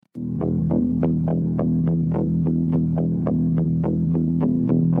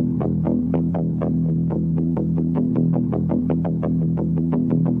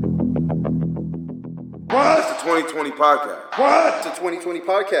2020 podcast. What? It's a 2020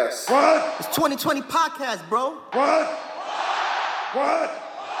 podcast. What? It's 2020 podcast, bro. What? What?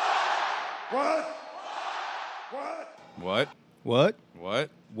 What? What? What? What?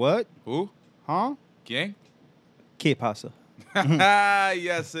 What? Who? Huh? Gang? ¿Qué pasa?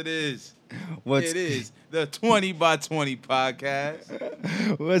 Yes, it is. What's It is the 20 by 20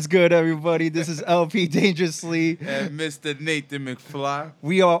 podcast. What's good, everybody? This is LP Dangerously. And Mr. Nathan McFly.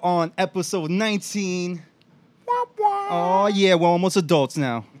 We are on episode 19. Oh, yeah, we're almost adults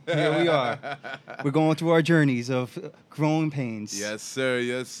now. Here we are. We're going through our journeys of growing pains. Yes, sir.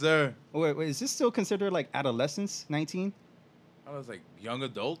 Yes, sir. Wait, is this still considered like adolescence, 19? I was like young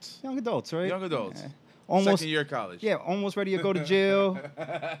adults. Young adults, right? Young adults. Yeah. Almost, Second year college. Yeah, almost ready to go to jail.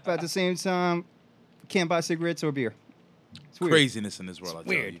 But at the same time, can't buy cigarettes or beer. It's weird. Craziness in this world, I tell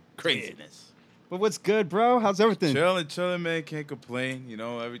weird. you. Craziness. But what's good, bro? How's everything? Chilling, man. Can't complain. You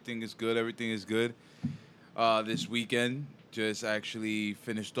know, everything is good. Everything is good. This weekend, just actually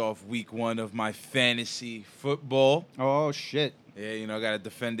finished off week 1 of my fantasy football. Oh, shit. Yeah, you know, I got to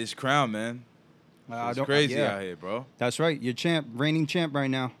defend this crown, man. It's don't- crazy yeah. out here, bro. That's right. You're reigning champ right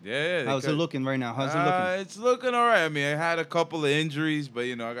now. Yeah. How's it looking right now? How's it looking? It's looking all right. I mean, I had a couple of injuries, but,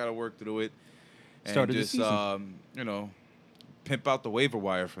 you know, I got to work through it. And Start of the just, season. you know, pimp out the waiver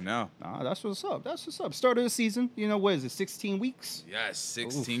wire for now. That's what's up. Start of the season. You know, what is it, 16 weeks? Yes,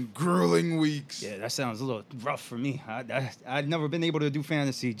 16 grueling weeks. Yeah, that sounds a little rough for me. I've never been able to do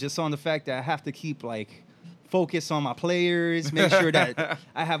fantasy just on the fact that I have to keep, like, focus on my players, make sure that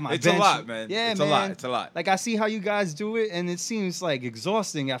I have my It's bench. a lot, man. Yeah, It's man. a lot. Like, I see how you guys do it, and it seems, like,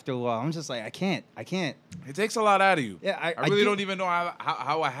 exhausting after a while. I'm just like, I can't. It takes a lot out of you. Yeah, I really don't even know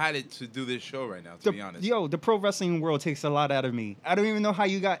how I had it to do this show right now, to be honest. Yo, the pro wrestling world takes a lot out of me. I don't even know how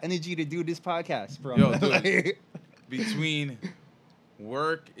you got energy to do this podcast, bro. Yo, dude. Like, Between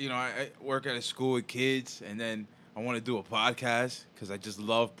work, you know, I work at a school with kids, and then I want to do a podcast because I just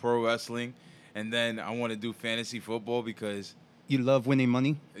love pro wrestling, and then I want to do fantasy football because, you love winning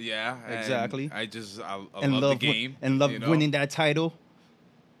money yeah, and Exactly. I and love the game and love you know? winning that title.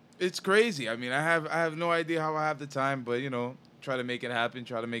 It's crazy. I mean, I have no idea how I have the time, but you know, try to make it happen,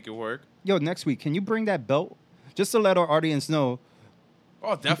 try to make it work. Yo, next week, can you bring that belt? Just to let our audience know,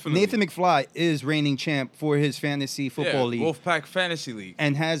 Oh, definitely. Nathan McFly is reigning champ for his fantasy football league Wolfpack Fantasy League.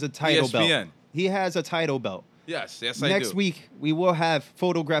 and has a title ESPN. belt. He has a title belt. Yes, I do. Next week, we will have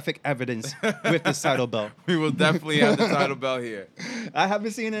photographic evidence with this title belt. We will definitely have the title belt here. I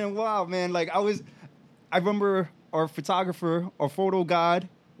haven't seen it in a while, man. Like, I remember our photographer, our photo god,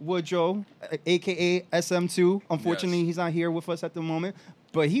 Woodrow, a.k.a. SM2. Unfortunately, Yes. he's not here with us at the moment.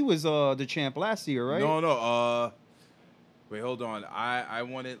 But he was the champ last year, right? No. Wait, hold on. I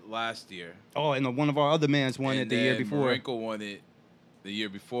won it last year. Oh, and one of our other mans won it And the year then before. Marinko won it the year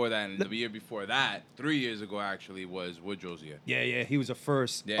before that. And the year before that, 3 years ago, actually, was Woodrow's year. Yeah, he was the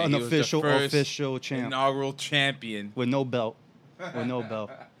first Yeah, he was the unofficial first official champ Inaugural champion. with no belt.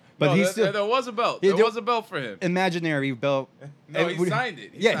 But No, he's still there was a belt. Yeah, There was a belt for him. imaginary belt. No, And he signed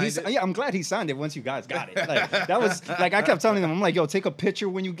it. Yeah, I'm glad he signed it once you guys got it. Like, that was like I kept telling him, I'm like, yo, take a picture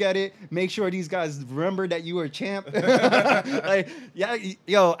when you get it. Make sure these guys remember that you were a champ. Like, yeah,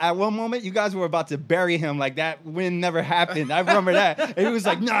 yo, at one moment you guys were about to bury him. Like, that win never happened. I remember that. And he was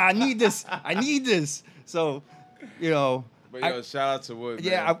like, nah, I need this. So, you know. But yo, shout out to Wood.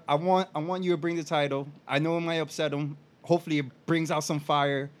 Yeah, man. I want you to bring the title. I know it might upset him. Hopefully, it brings out some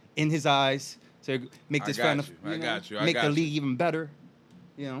fire in his eyes to make this I got you. make the league even better.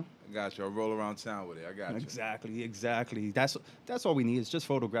 You know. I got you. I'll roll around town with it. I got you. Exactly. That's all we need is just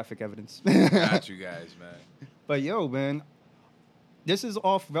photographic evidence. Got you guys, man. But yo, man, this is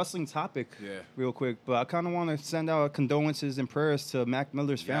off wrestling topic. Yeah. Real quick, but I kind of want to send out condolences and prayers to Mac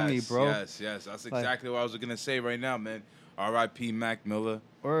Miller's family, bro. Yes. That's exactly what I was gonna say right now, man. R.I.P. Mac Miller.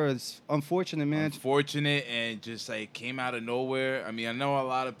 Or it's unfortunate, man. Unfortunate and just like came out of nowhere. I mean, I know a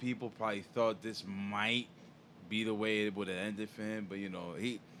lot of people probably thought this might be the way it would have ended for him, but you know,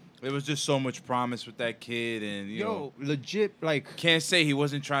 there was just so much promise with that kid, and you know, legit, like, can't say he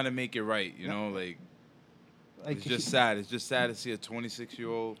wasn't trying to make it right. You know, like it's just sad. It's just sad to see a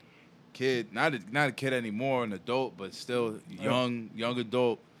 26-year-old kid, not a kid anymore, an adult, but still young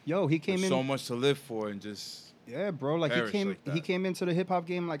adult. Yo, he came with in so much to live for, and just yeah, bro. Like perish like he that. came into the hip hop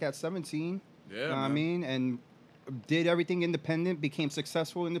game like at 17. Yeah, you know what I man. mean, and did everything independent, became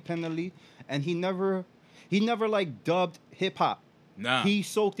successful independently, and he never like dubbed hip hop Nah. He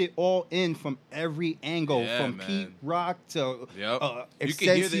soaked it all in from every angle, Yeah, from man. Pete Rock to Yep. You Extension.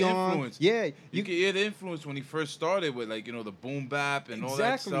 can hear the influence. Yeah, You can hear the influence when he first started with, like, the boom bap and all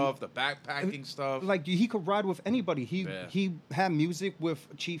that Exactly. stuff, the backpacking stuff. like he could ride with anybody. Yeah. He had music with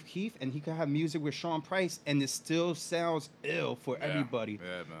Chief Keef, and he could have music with Sean Price, and it still sounds ill for Yeah. everybody.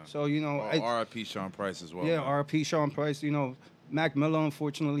 Yeah, man. So R.I.P. Sean Price as well. yeah, man. R.P. Sean Price. Mac Miller,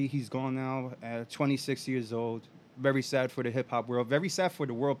 unfortunately, he's gone now at 26 years old. Very sad for the hip hop world. Very sad for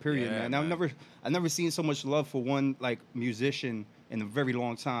the world. Period, Yeah, man. man. I've never seen so much love for one musician in a very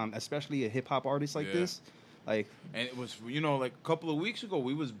long time, especially a hip hop artist like Yeah. this. Like, And it was, like a couple of weeks ago,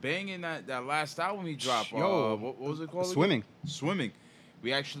 we was banging that last album he dropped. Yo, what was it called? again? Swimming. Swimming.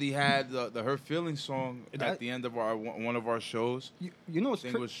 We actually had the Her Feelings song at That- the end of one of our shows. you know, I it's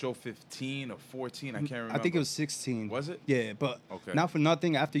think it was show 15 or 14. I can't remember. I think it was 16. Was it? Yeah, but Okay. not for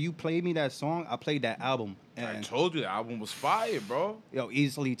nothing. After you played me that song, I played that album, I and told you the album was fire, bro.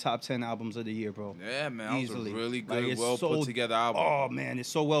 easily top 10 albums of the year, bro. Yeah, man. That Easily. was a really Like, good, it's well so- put together album. Oh man, it's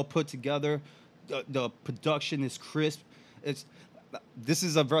so well put together. The production is crisp. This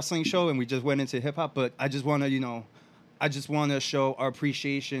is a wrestling show, and we just went into hip hop. But I just want to, show our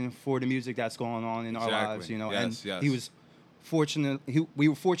appreciation for the music that's going on in our lives. Yes, yes. He was fortunate. We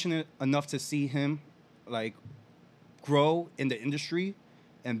were fortunate enough to see him, like, grow in the industry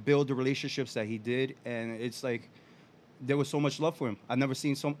and build the relationships that he did. And it's like, there was so much love for him. I've never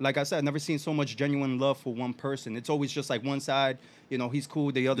seen like I said, I've never seen so much genuine love for one person. It's always just like one side, he's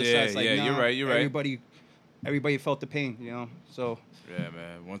cool. The other Yeah, side's like, yeah, nah. you're right. Everybody felt the pain, So Yeah,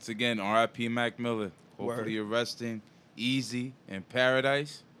 man. Once again, R.I.P. Mac Miller. Hopefully Word. you're resting easy in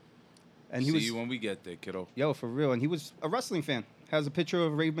paradise. and he See was you when we get there, kiddo. for real. And he was a wrestling fan. Has a picture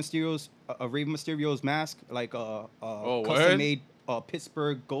of Rey Mysterio's mask, like word? custom made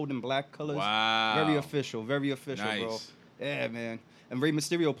Pittsburgh gold and black colors. Wow. Very official, bro. Nice. Yeah, man. And Rey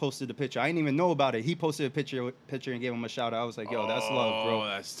Mysterio posted the picture. I didn't even know about it. He posted a picture and gave him a shout out. I was like, yo, that's love, bro. Oh,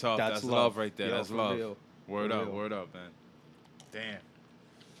 that's tough. That's That's love. love right there. Yo, That's for love. real. Word For up, real. word up, man. Damn.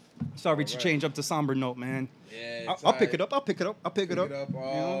 Sorry to Alright. change up the somber note, man. Yeah, I'll pick it up. I'll pick it up. Pick it up.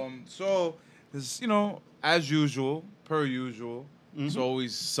 So, it's, as usual, per usual, there's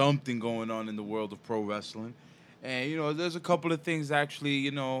always something going on in the world of pro wrestling. And, there's a couple of things actually,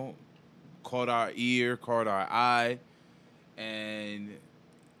 caught our ear, caught our eye. And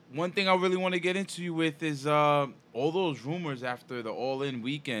one thing I really want to get into you with is all those rumors after the All In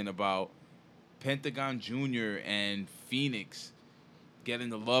weekend about Pentagon Jr. and Phoenix getting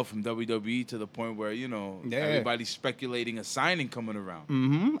the love from WWE to the point where, everybody's speculating a signing coming around.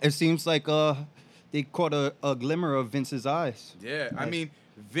 Mm-hmm. It seems like they caught a glimmer of Vince's eyes. Yeah, I mean,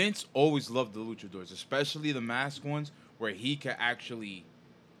 Vince always loved the luchadors, especially the masked ones, where he could actually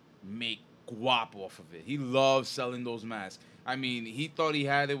make guap off of it. He loves selling those masks. I mean, he thought he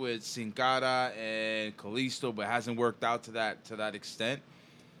had it with Sin Cara and Kalisto, but hasn't worked out to that extent.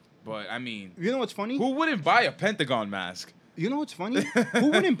 But I mean, You know what's funny? who wouldn't buy a Pentagon mask? You know what's funny?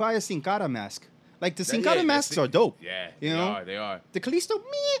 Who wouldn't buy a Sin Cara mask? Like, the Sin Cara Yeah, masks are dope. Yeah, You know? they are. The Kalisto,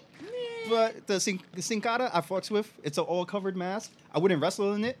 meh. But the Sin Cara, I fucks with. It's an all-covered mask. I wouldn't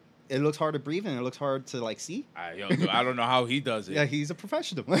wrestle in it. It looks hard to breathe, and it looks hard to, like, see. Dude, I don't know how he does it. Yeah, he's a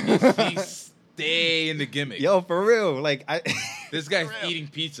professional. He stay in the gimmick. Yo, for real. Like, This guy's eating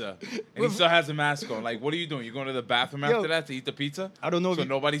pizza, and he still has a mask on. Like, what are you doing? You going to the bathroom Yo, after that to eat the pizza? I don't know if So you-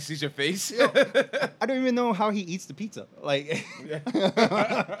 nobody sees your face? I don't even know how he eats the pizza. Like,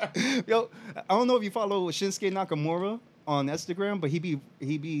 yo, I don't know if you follow Shinsuke Nakamura on Instagram, but he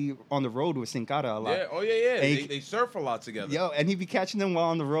be on the road with Sin Cara a lot. Yeah, oh yeah. And he- They surf a lot together. Yo, and he be catching them while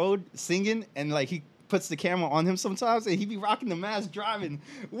on the road singing, and like he puts the camera on him sometimes, and he be rocking the mask driving.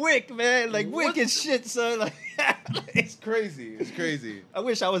 Wick, man, like What? wicked shit, son. Like, It's crazy. It's crazy. I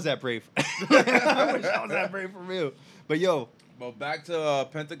wish I was that brave. I wish I was that brave for real. But yo, But back to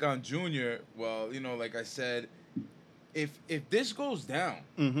Pentagon Jr. Well, like I said, if this goes down,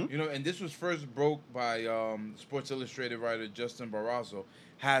 Mhm. and this was first broke by Sports Illustrated writer Justin Barrasso,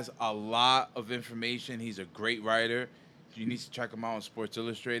 has a lot of information. He's a great writer. You need to check him out on Sports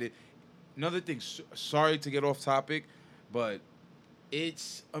Illustrated. Another thing, sorry to get off topic, but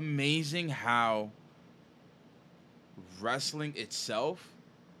it's amazing how wrestling itself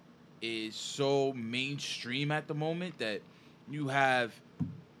is so mainstream at the moment that you have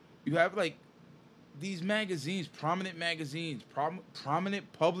like these magazines, prominent magazines, prominent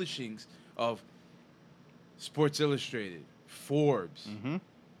publishings of Sports Illustrated, Forbes,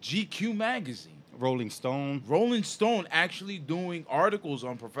 GQ magazine, Rolling Stone. Rolling Stone actually doing articles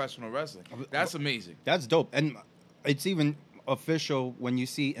on professional wrestling. That's amazing. That's dope. And it's even official when you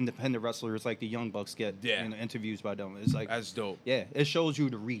see independent wrestlers like the Young Bucks get interviews by them. It's like That's dope. Yeah, it shows you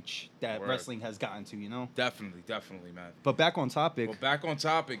the reach that Word. wrestling has gotten to, Definitely, man. But back on topic,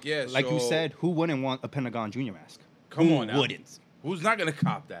 Yeah. like you said, who wouldn't want a Pentagon Junior mask? Come Who on now. wouldn't? Who's not gonna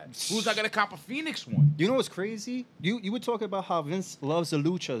cop that? Who's not gonna cop a Phoenix one? You know what's crazy? You were talking about how Vince loves the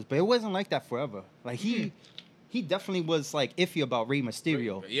luchas, but it wasn't like that forever. Like he definitely was like iffy about Rey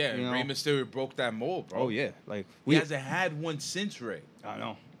Mysterio. Yeah, you know? Rey Mysterio broke that mold, bro. Oh yeah, like He hasn't had one since Rey. I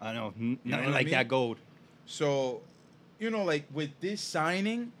know. know Nothing what I like mean? that gold. So, like with this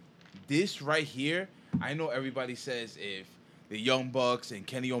signing, this right here, I know everybody says if the Young Bucks and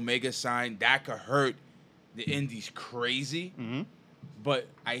Kenny Omega sign, that could hurt the Indies crazy. Mm-hmm. But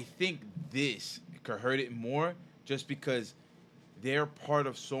I think this could hurt it more just because they're part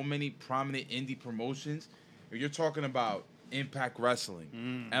of so many prominent indie promotions. If you're talking about Impact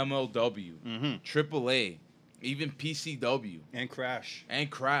Wrestling, MLW, AAA, even PCW. And Crash.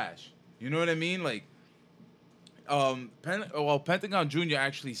 You know what I mean? Like, Pentagon Jr.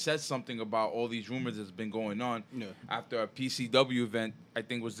 actually said something about all these rumors that's been going on after a PCW event, I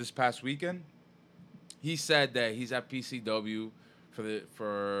think was this past weekend. He said that he's at PCW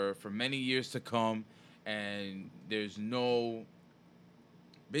for many years to come, and there's no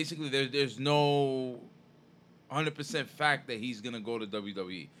 100% fact that he's gonna go to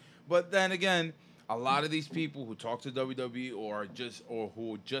WWE. But then again, a lot of these people who talk to WWE or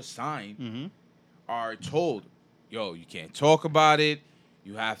who just signed are told, yo, you can't talk about it.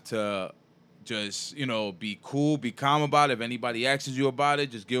 You have to just, be cool, be calm about it. If anybody asks you about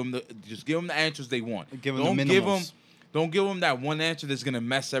it, just give them the answers they want. Don't give them that one answer that's gonna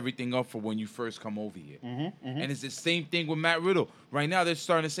mess everything up for when you first come over here. And it's the same thing with Matt Riddle. Right now, they're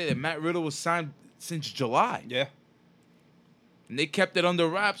starting to say that Matt Riddle was signed since July. Yeah. And they kept it under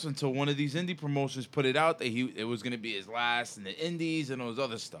wraps until one of these indie promotions put it out that it was gonna be his last in the indies and all this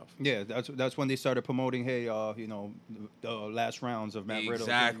other stuff. Yeah, that's when they started promoting, hey, the last rounds of Matt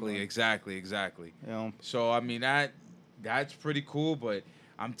Riddle. Exactly. So I mean that's pretty cool, but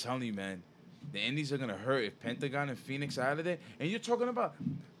I'm telling you, man, the indies are gonna hurt if Pentagon and Phoenix are out of there. And you're talking about,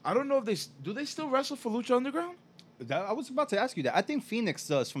 I don't know if they still wrestle for Lucha Underground? I was about to ask you that. I think Phoenix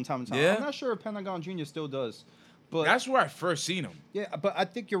does from time to time. Yeah? I'm not sure if Pentagon Jr. still does. But That's where I first seen him. Yeah, but I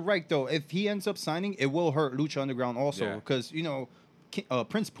think you're right, though. If he ends up signing, it will hurt Lucha Underground also. Yeah. Because,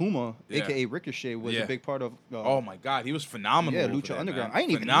 Prince Puma, Yeah. a.k.a. Ricochet, was a big part of... oh, my God. He was phenomenal. Yeah, over Lucha there, Underground. man. I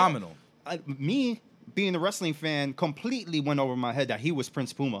ain't even phenomenal. Me, being a wrestling fan, completely went over my head that he was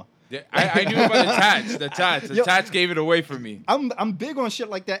Prince Puma. Yeah, I knew about the tats. The tats. The tats gave it away for me. I'm big on shit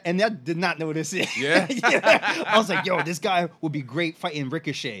like that, and I did not notice it. Yeah? I was like, yo, this guy would be great fighting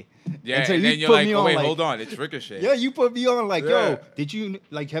Ricochet. Yeah, Until and you then you're put like, me oh, on, wait, like- hold on. It's Ricochet. Yeah, you put me on like, Yeah.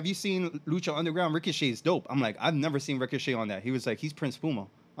 yo, have you seen Lucha Underground? Ricochet's dope. I'm like, I've never seen Ricochet on that. He was like, he's Prince Puma.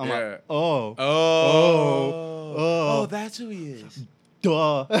 I'm Yeah. like, oh, Oh, that's who he is.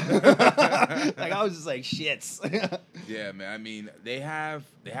 duh. Like, I was just like, shits. Yeah, man. I mean, they have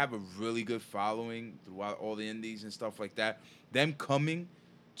a really good following throughout all the indies and stuff like that. Them coming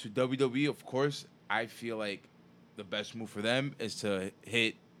to WWE, of course, I feel like the best move for them is to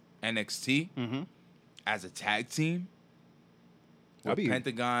hit NXT as a tag team with That'd be-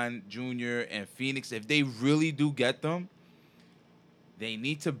 Pentagon Jr. and Phoenix. If they really do get them, they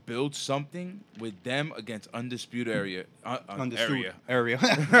need to build something with them against Undisputed Area. Undisputed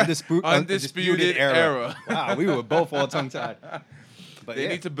Era. Wow, we were both all tongue-tied. But They yeah.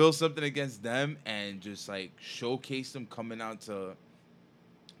 need to build something against them and just like showcase them coming out to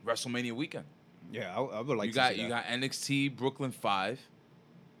WrestleMania weekend. Yeah, I would like you to got see you that. got NXT Brooklyn 5.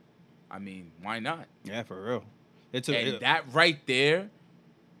 I mean, why not? Yeah, for real. It's And that right there,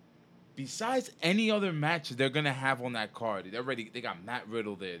 besides any other matches they're gonna have on that card, they got Matt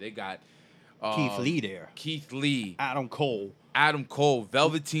Riddle there. They got Keith Lee there. Keith Lee, Adam Cole.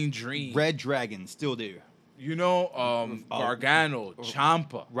 Velveteen Dream, Red Dragon still there. Gargano,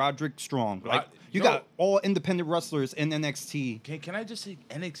 Ciampa. Roderick Strong. Like you yo. got all independent wrestlers in NXT. Can I just say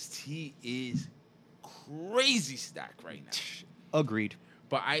NXT is crazy stacked right now. Agreed.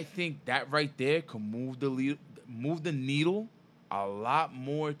 But I think that right there can move the needle a lot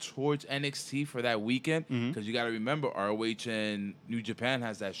more towards NXT for that weekend because you got to remember ROH and New Japan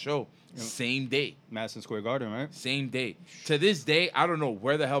has that show same day. Madison Square Garden, right? Same day. To this day, I don't know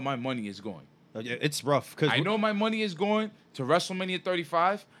where the hell my money is going. It's rough because I know my money is going to WrestleMania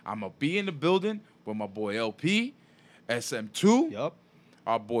 35. I'm going to be in the building with my boy LP, SM2, Yup.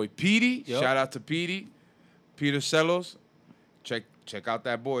 our boy Petey. Yep. Shout out to Petey. Peter Celos. Check out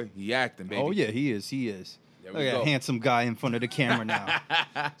that boy. He acting, baby. Oh yeah, he is. There Look we at go. that handsome guy in front of the camera now.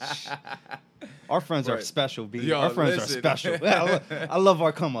 Our friends are Right. special, B. Yo, Our friends listen. are special. I love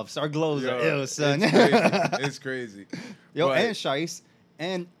our come ups. Our glows are Yo, ill, son. It's crazy. It's crazy. Yo, But- and Shice.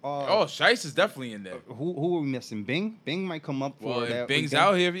 And oh, Shice is definitely in there. who are we missing? Bing? Bing might come up for Well, that. if Bing's weekend.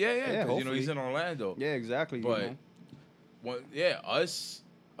 out here, yeah, Yeah, 'cause, you know he's hopefully. in Orlando. Yeah, exactly. But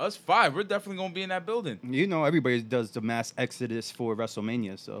us five, we're definitely gonna be in that building. you know, everybody does the mass exodus for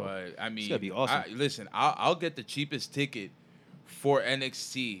WrestleMania, so But I mean, gonna be awesome. Listen, I'll get the cheapest ticket for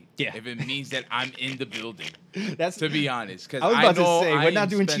NXT Yeah. if it means that I'm in the building. that's. To be honest, because I was about know to say I we're not am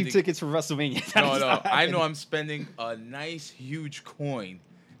doing spending, cheap tickets for WrestleMania. That No, is no, not I know happening. I'm spending a nice huge coin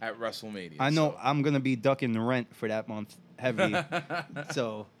at WrestleMania. I know so. I'm gonna be ducking the rent for that month heavy.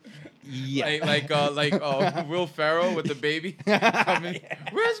 So, yeah. like Will Ferrell with the baby coming.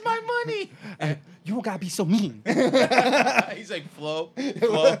 Where's my money? You don't gotta be so mean. He's like Flo.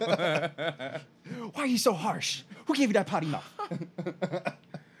 Why are you so harsh? Who gave you that potty mouth? That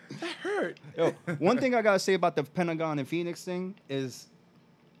hurt. Yo, one thing I gotta say about the Pentagon and Phoenix thing is,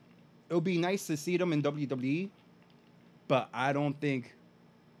 it'll be nice to see them in WWE, but I don't think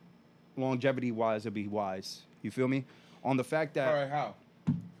longevity-wise it'll be wise. You feel me? On the fact that All right, how?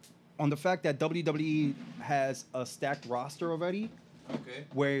 on the fact that WWE has a stacked roster already, Okay.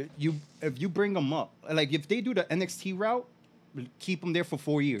 where if you bring them up, like if they do the NXT route, keep them there for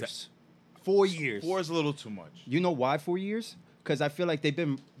 4 years. 4 years. 4 is a little too much. You know why 4 years? Because I feel like they've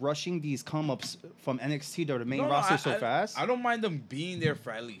been rushing these come-ups from NXT to the main roster so fast. I don't mind them being there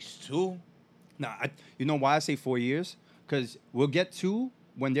for at least 2. Nah, you know why I say 4 years? Because we'll get 2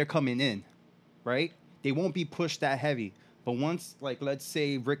 when they're coming in, right? They won't be pushed that heavy. But once, like, let's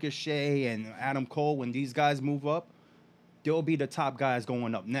say Ricochet and Adam Cole, when these guys move up, they'll be the top guys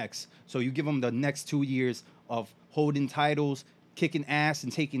going up next. So you give them the next 2 years of holding titles, kicking ass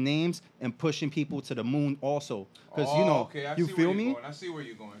and taking names, and pushing people to the moon also. Because, you feel me? I see where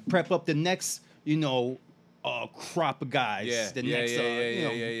you're going. Prep up the next, crop of guys. Yeah, The yeah, next,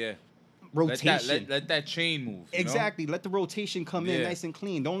 yeah. rotation. Let that chain move. you know? Exactly. Let the rotation come in Yeah. nice and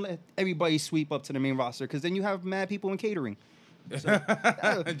clean. Don't let everybody sweep up to the main roster because then you have mad people in catering.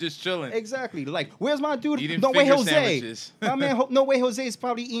 Just chilling. Exactly. Like, where's my dude? Eating No way, finger Jose. sandwiches. My man, No Way Jose is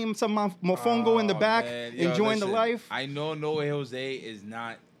probably eating some mofongo in the Oh, back, man. Yo, enjoying the listen, life. I know No Way Jose is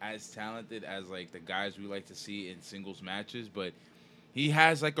not as talented as like the guys we like to see in singles matches, but he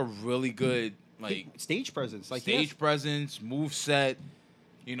has like a really good like Stage presence. Like he stage has- presence, move set,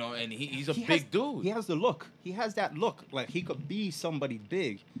 and he's a he big has- dude. He has the look. He has that look. Like he could be somebody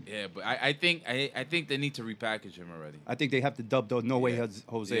big. Yeah, but I think they need to repackage him already. I think they have to dub the No Way Yeah.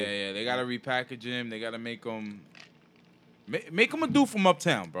 Jose. Yeah, they gotta repackage him. They gotta make him a dude from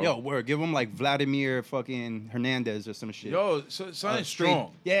uptown, bro. Yo, word. Give him like Vladimir fucking Hernandez or some shit. Yo, son is Straight-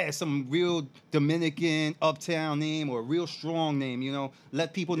 strong. Yeah, some real Dominican uptown name or a real strong name,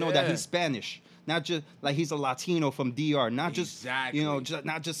 Let people know that Yeah. he's Spanish. Not just like he's a Latino from DR, not Exactly. just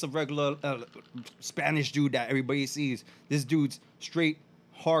not just a regular Spanish dude that everybody sees. This dude's straight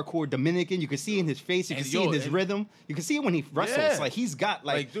hardcore Dominican. You can see in his face, you can And see yo, in his and- rhythm. You can see it when he wrestles. Yeah. Like he's got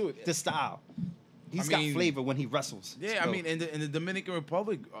Like, dude, the style. He's I got mean, flavor when he wrestles. Yeah, I So- mean, in the Dominican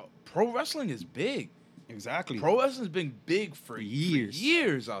Republic, pro wrestling is big. exactly. Pro wrestling's been big for years.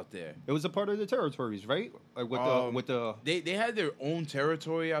 years out there. It was a part of the territories, right? Like with the They had their own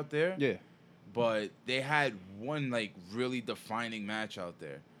territory out there. yeah. But they had one like really defining match out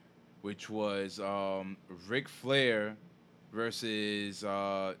there, which was Ric Flair versus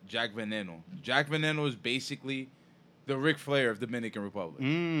Jack Veneno. Jack Veneno is basically the Ric Flair of Dominican Republic.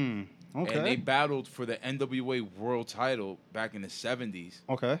 Okay. And they battled for the NWA World Title back in the 70s.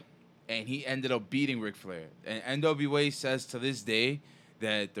 Okay. And he ended up beating Ric Flair. And NWA says to this day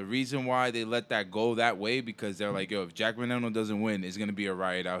that the reason why they let that go that way because they're like, yo, if Jack Veneno doesn't win, it's gonna be a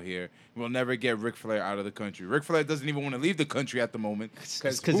riot out here. We'll never get Ric Flair out of the country. Ric Flair doesn't even want to leave the country at the moment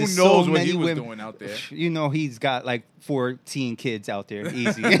because who there's knows so what he many was women- doing out there. He's got like 14 kids out there.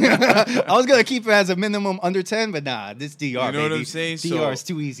 Easy. I was gonna keep it as a minimum under 10, but nah, this DR. You know what baby. I'm saying? DR So, is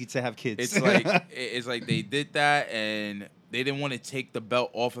too easy to have kids. It's like they did that and they didn't want to take the belt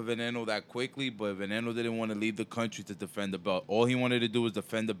off of Veneno that quickly, but Veneno didn't want to leave the country to defend the belt. All he wanted to do was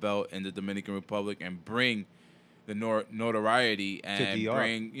defend the belt in the Dominican Republic and bring the notoriety and DR.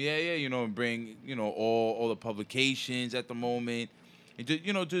 bring bring all the publications at the moment and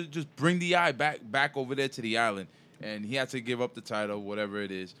just bring the eye back over there to the island. And he had to give up the title, whatever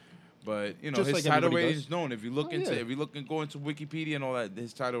it is. But Just his like title everybody reign does. is known. If you look go into Wikipedia and all that,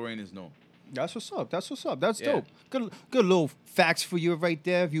 his title reign is known. That's what's up. That's Yeah. dope. Good little facts for you right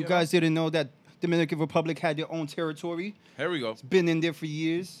there. If you Yeah. guys didn't know that Dominican Republic had their own territory, Here we go. been in there for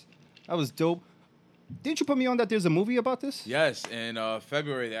years. That was dope. Didn't you put me on that there's a movie about this? Yes, in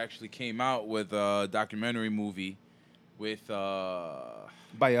February they actually came out with a documentary movie with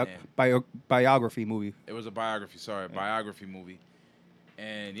man. Biography movie. It was a biography, sorry, biography movie.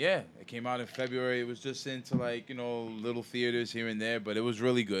 And yeah, it came out in February. It was just into like, little theaters here and there, but it was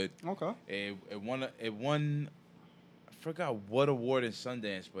really good. Okay. It won I forgot what award in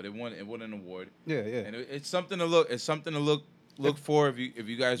Sundance, but it won an award. Yeah. And it's something to look for if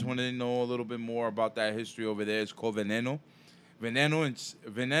you guys want to know a little bit more about that history over there. It's called Veneno.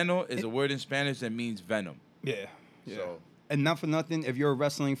 Veneno is a word in Spanish that means venom. Yeah. So And not for nothing, if you're a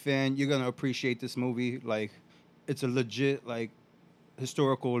wrestling fan, you're gonna appreciate this movie. Like, it's a legit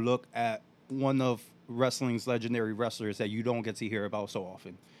historical look at one of wrestling's legendary wrestlers that you don't get to hear about so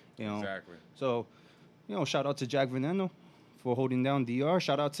often. Exactly. So, shout out to Jack Veneno for holding down DR.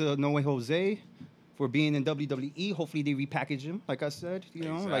 Shout out to Noe Jose for being in WWE. Hopefully they repackage him, like I said.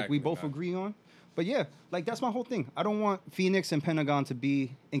 Like we both agree on. But yeah, that's my whole thing. I don't want Phoenix and Pentagon to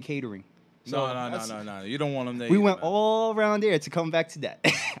be in catering. So no. You don't want them there. We either, went man. all around there to come back to that.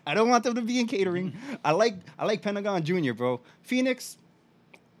 I don't want them to be in catering. I like Pentagon Jr., bro. Phoenix,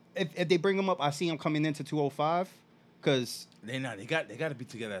 if they bring him up, I see him coming into 205 because They got to be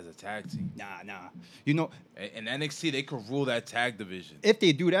together as a tag team. nah. In NXT, they could rule that tag division. If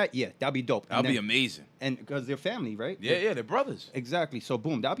they do that, yeah, that'd be dope. That'd be amazing. And because they're family, right? Yeah, they're brothers. Exactly. So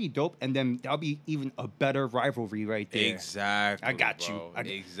boom, that'd be dope, and then that'll be even a better rivalry right there. Exactly. I got you. bro.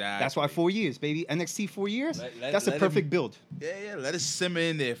 Exactly. That's why 4 years, baby. NXT 4 years. That's a let perfect him- build. Yeah. Let us simmer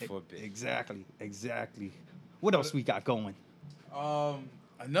in there for a bit. Exactly. What else we got going?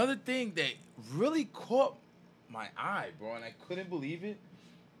 Another thing that really caught my eye, bro, and I couldn't believe it.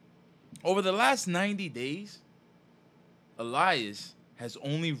 Over the last 90 days, Elias has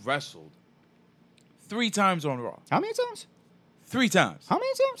only wrestled 3 times on Raw. How many times? 3 times. How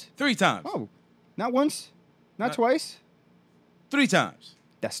many times? 3 times. Oh, not once, not twice. 3 times.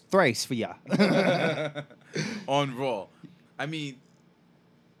 That's thrice for y'all. On Raw. I mean,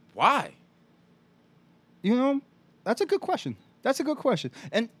 why? That's a good question.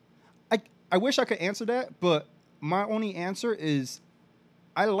 And I wish I could answer that, but my only answer is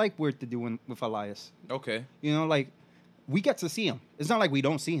I like what they're doing with Elias. Okay. We get to see him. It's not like we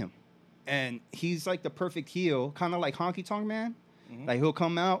don't see him. And he's like the perfect heel, kind of like Honky Tonk Man. Mm-hmm. Like he'll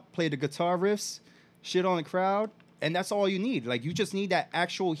come out, play the guitar riffs, shit on the crowd, and that's all you need. Like you just need that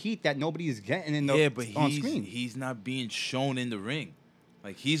actual heat that nobody is getting on screen. He's not being shown in the ring.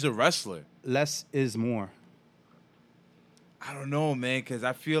 Like he's a wrestler. Less is more. I don't know, man, because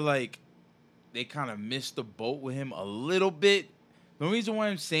I feel like they kind of missed the boat with him a little bit. The reason why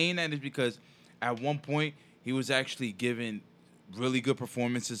I'm saying that is because at one point he was actually giving really good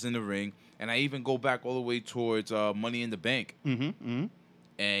performances in the ring, and I even go back all the way towards Money in the Bank. Mm-hmm.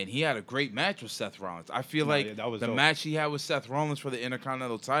 And he had a great match with Seth Rollins. I feel like that was the dope. match he had with Seth Rollins for the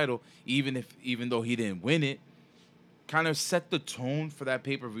Intercontinental title, even though he didn't win it, kind of set the tone for that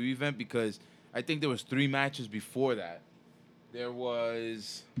pay-per-view event, because I think there was 3 matches before that. There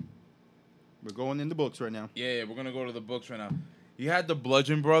was... We're going in the books right now. Yeah, we're going to go to the books right now. You had the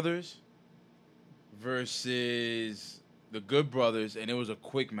Bludgeon Brothers versus the Good Brothers, and it was a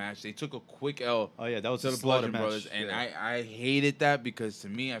quick match. They took a quick L Oh, yeah, that was to a the slaughter Bludgeon match. Brothers, and Yeah. I hated that because, to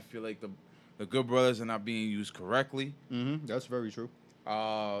me, I feel like the Good Brothers are not being used correctly. Mm-hmm. That's very true.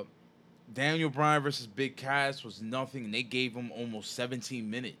 Daniel Bryan versus Big Cass was nothing, and they gave him almost 17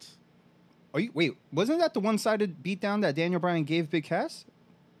 minutes. Wait, wasn't that the one-sided beatdown that Daniel Bryan gave Big Cass?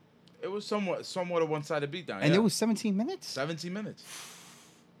 It was somewhat a one-sided beatdown. And yeah. it was 17 minutes? 17 minutes.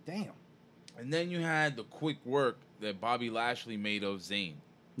 Damn. And then you had the quick work that Bobby Lashley made of Zayn.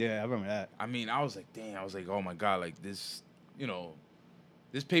 Yeah, I remember that. I mean, I was like, damn. I was like, oh my god, like this,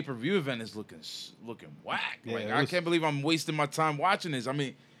 this pay-per-view event is looking whack. Yeah, Like it I was- can't believe I'm wasting my time watching this. I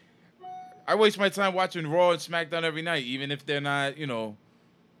mean, I waste my time watching Raw and SmackDown every night, even if they're not,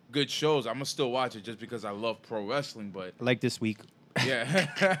 good shows. I'm gonna still watch it just because I love pro wrestling. But Like this week.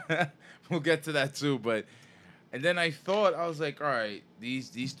 yeah, we'll get to that too. But and then I was like, all right, these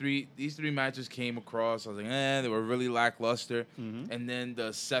three matches came across. I was like, they were really lackluster. Mm-hmm. And then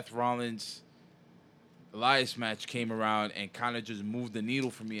the Seth Rollins Elias match came around and kind of just moved the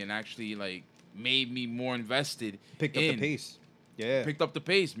needle for me and actually like made me more invested. Picked up the pace. Yeah. Picked up the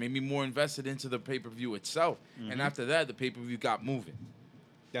pace, made me more invested into the pay-per-view itself. Mm-hmm. And after that, the pay-per-view got moving.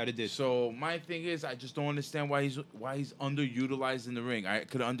 That it did. So my thing is, I just don't understand why he's underutilized in the ring. I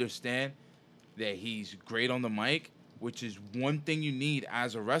could understand that he's great on the mic, which is one thing you need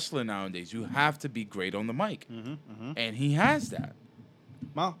as a wrestler nowadays. You have to be great on the mic, and he has that.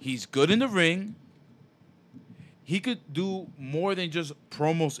 Wow. He's good in the ring. he could do more than just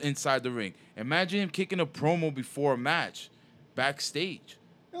promos inside the ring. Imagine him kicking a promo before a match, backstage.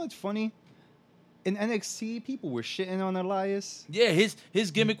 You know, it's funny. In NXT, people were shitting on Elias. Yeah,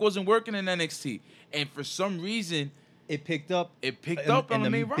 his gimmick wasn't working in NXT, and for some reason, It picked up. on the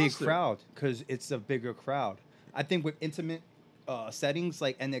main big roster. crowd because it's a bigger crowd. I think with intimate settings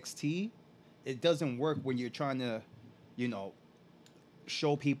like NXT, it doesn't work when you're trying to,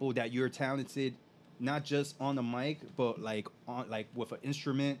 show people that you're talented, not just on the mic, but like with an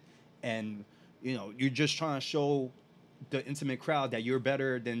instrument, and you're just trying to show the intimate crowd that you're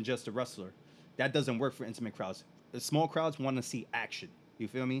better than just a wrestler. That doesn't work for intimate crowds. The small crowds want to see action. You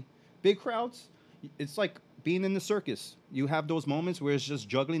feel me? Big crowds, it's like being in the circus. You have those moments where it's just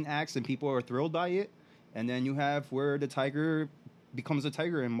juggling acts and people are thrilled by it, and then you have where the tiger becomes a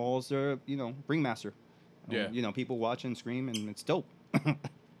tiger and mauls the ringmaster. Yeah. People watch and scream, and it's dope.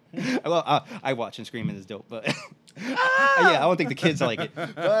 Well, I watch and scream, and it's dope, but yeah, I don't think the kids like it.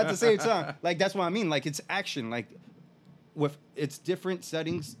 But at the same time, like that's what I mean. Like it's action. Like with its different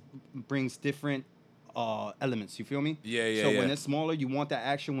settings brings different elements. You feel me? Yeah, So yeah. when it's smaller, you want that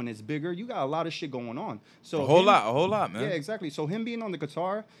action. When it's bigger, you got a lot of shit going on. So A whole lot, man. Yeah, exactly. So him being on the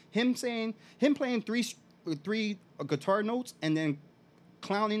guitar, him playing three guitar notes, and then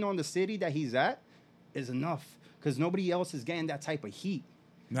clowning on the city that he's at is enough because nobody else is getting that type of heat.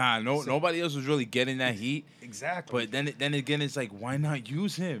 Nah, nobody else was really getting that heat. Exactly. But then again, it's like, why not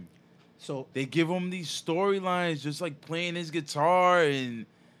use him? So They give him these storylines, just like playing his guitar, and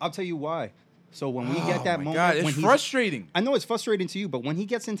I'll tell you why. So when we get that my moment, God, when it's he's- frustrating. I know it's frustrating to you, but when he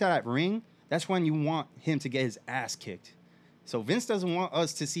gets into that ring, that's when you want him to get his ass kicked. So Vince doesn't want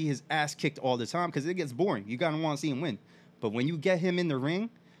us to see his ass kicked all the time because it gets boring. You gotta want to see him win. But when you get him in the ring,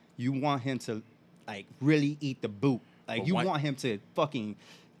 you want him to like really eat the boot. Like But you why- want him to fucking.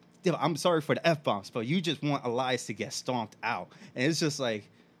 I'm sorry for the F-bombs, but you just want Elias to get stomped out. And it's just like,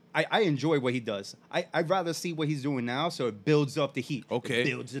 I enjoy what he does. I'd rather see what he's doing now, so it builds up the heat. Okay. It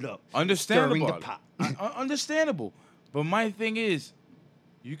builds it up. Understandable. Stirring the pot. Understandable. But my thing is,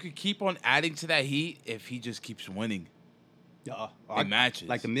 you could keep on adding to that heat if he just keeps winning in matches.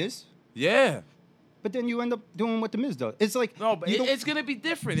 Like The Miz? Yeah. But then you end up doing what The Miz does. It's like... No, but you don't- it's going to be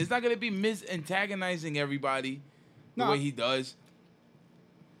different. It's not going to be Miz antagonizing everybody the No. way he does.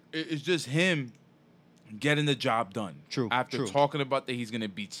 It's just him getting the job done. True, After true. talking about that he's going to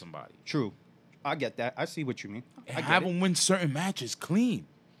beat somebody. True. I get that. I see what you mean. I And get have it. him win certain matches clean.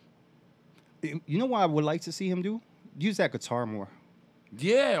 You know what I would like to see him do? Use that guitar more.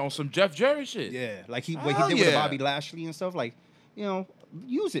 Yeah, on some Jeff Jarrett shit. Yeah. Like what he Hell did with yeah. Bobby Lashley and stuff. Like, use it.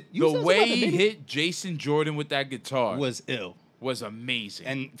 Use it The as a way weapon, he baby. hit Jason Jordan with that guitar was ill. was amazing.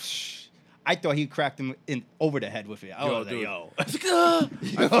 And I thought he cracked him over the head with it. I was like, dude. yo.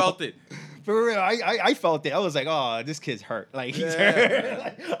 I felt it. For real, I felt it. I was like, oh, this kid's hurt. Like, he's Yeah.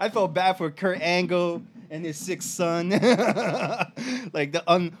 hurt. I felt bad for Kurt Angle and his sixth son. Like, the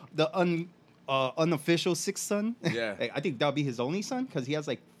unofficial sixth son. Yeah. Like, I think that'll be his only son because he has,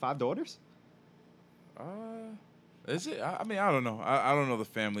 like, 5 daughters. Is it? I mean, I don't know. I don't know the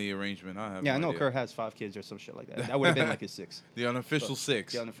family arrangement. I have Yeah, no I know idea. Kurt has 5 kids or some shit like that. That would have been, like, his 6th. The unofficial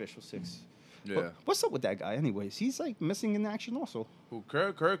 6. The unofficial 6. Yeah. But what's up with that guy, anyways? He's, like, missing in action also. Who?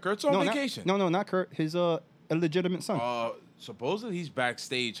 Kurt's on vacation. No, not Kurt. His illegitimate son. Supposedly he's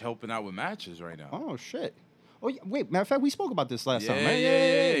backstage helping out with matches right now. Oh, shit. Oh, yeah, wait. Matter of fact, we spoke about this last Yeah, time, right?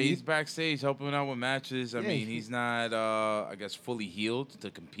 yeah. He- He's backstage helping out with matches. I Yeah, mean, he's not, I guess, fully healed to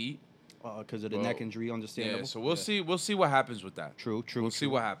compete. because of the Well, neck injury, understandable. Yeah, so we'll see. We'll see what happens with that. True. We'll see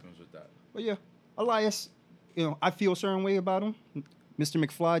what happens with that. But yeah, Elias, I feel a certain way about him. Mr.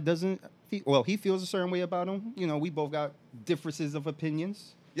 McFly doesn't. He feels a certain way about him. We both got differences of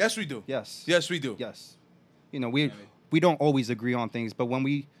opinions. Yes, we do. Yes. Yes, we do. Yes. We don't always agree on things, but when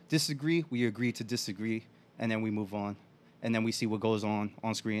we disagree, we agree to disagree, and then we move on, and then we see what goes on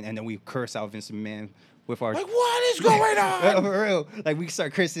screen, and then we curse out Vince McMahon with our. Like, what is going on? For real. Like, we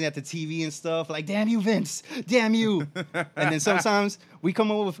start cursing at the TV and stuff. Like, damn you, Vince. Damn you. And then sometimes we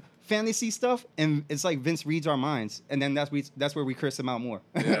come up with fantasy stuff, and it's like Vince reads our minds. And then that's where we curse him out more.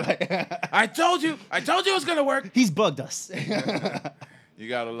 I told you it was going to work. He's bugged us. You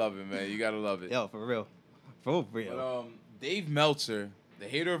got to love it, man. You got to love it. Yo, for real. For real. But, Dave Meltzer, the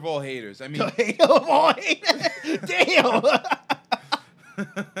hater of all haters. I mean, Damn.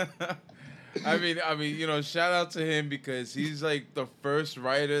 I mean, shout out to him because he's like the first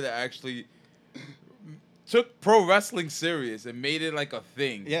writer that actually took pro wrestling serious and made it like a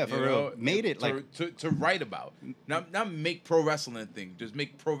thing. Yeah, for real. Made it to write about. Not make pro wrestling a thing. Just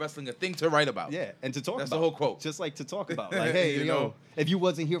make pro wrestling a thing to write about. Yeah, and to talk That's about. the whole quote. Just like to talk about. Like, hey, You know? if you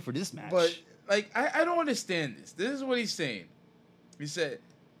wasn't here for this match. But like I don't understand this. This is what he's saying. He said,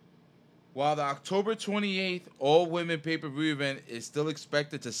 while the October 28th all-women pay-per-view event is still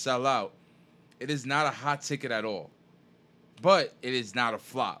expected to sell out, it is not a hot ticket at all. But it is not a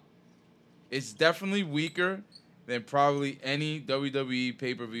flop. It's definitely weaker than probably any WWE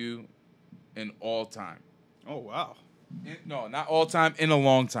pay-per-view in all time. Oh, wow. No, not all time, in a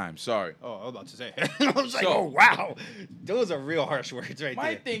long time. Sorry. Oh, I was about to say. I was like, So- oh, wow. Those are real harsh words right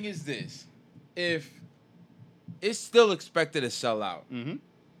My there. thing is this. If it's still expected to sell out, Mm-hmm.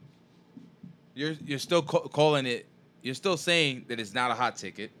 you're still calling it, you're still saying that it's not a hot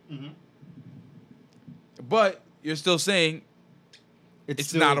ticket, Mm-hmm. but you're still saying it's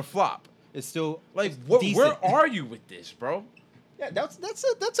still, not a flop. It's still Like, decent. where are you with this, bro? Yeah,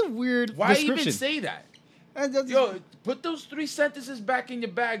 that's a weird Why description. even say that? That's- Yo, put those 3 sentences back in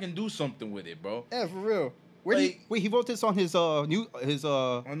your bag and do something with it, bro. yeah, for real. Where Like- wait, he wrote this on his On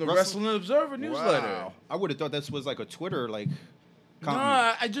the Wrestling Observer newsletter. Wow. I would have thought this was like a Twitter like comment.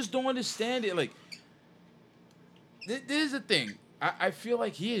 Nah, I just don't understand it. Like, this is the thing. I feel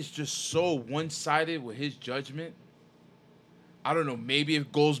like he is just so one-sided with his judgment. I don't know. Maybe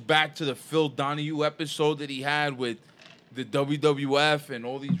it goes back to the Phil Donahue episode that he had with the WWF and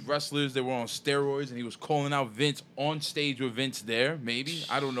all these wrestlers that were on steroids, and he was calling out Vince on stage with Vince there. Maybe,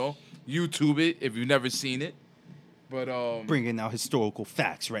 I don't know. YouTube it if you've never seen it. But Bringing out historical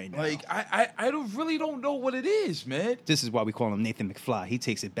facts right now. like I really don't know what it is, man. This is why we call him Nathan McFly. He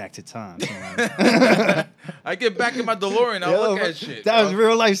takes it back to time. son. I get back in my DeLorean, I Yo, look at shit. That was bro.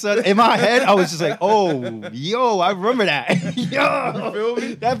 real life, son. In my head, I was just like, "Oh, yo, I remember that." Yo, You feel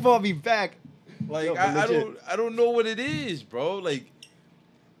me? that brought me back. Like Yo, but I legit. don't know what it is, bro. Like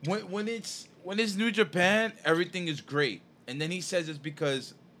when it's New Japan, everything is great, and then he says it's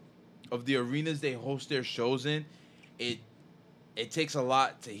because of the arenas they host their shows in. It takes a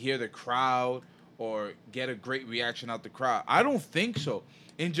lot to hear the crowd or get a great reaction out the crowd. I don't think so.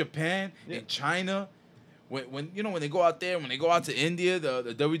 In Japan, in China, when they go out there, when they go out to India,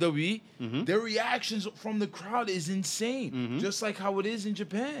 the WWE, their reactions from the crowd is insane, just like how it is in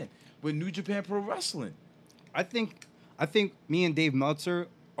Japan with New Japan Pro Wrestling. I think me and Dave Meltzer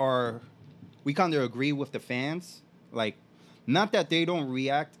we kind of agree with the fans. Like, not that they don't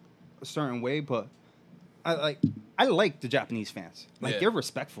react a certain way, but I like the Japanese fans. Like, Yeah. they're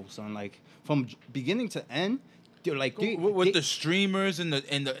respectful, son. Like, from beginning to end, they're like With the streamers and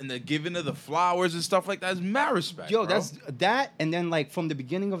the giving of the flowers and stuff like that, is mad respect. Yo, bro. that's that, and then like from the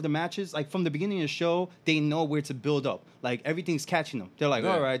beginning of the matches, like from the beginning of the show, they know where to build up. Like everything's catching them. They're like,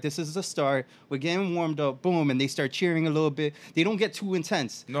 Yeah. all right, this is the start. We're getting warmed up. Boom, and they start cheering a little bit. They don't get too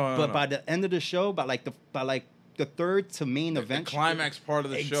intense. No, but no. by the end of the show, by the third to main event, the climax part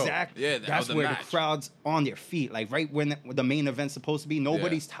of the show. exactly. Yeah, That's the where match. the crowd's on their feet. Like right when the main event's supposed to be.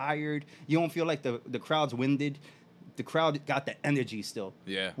 Nobody's tired. You don't feel like the crowd's winded. The crowd got the energy still.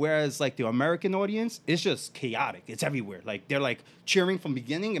 Yeah. Whereas like the American audience, it's just chaotic. It's everywhere. Like they're like cheering from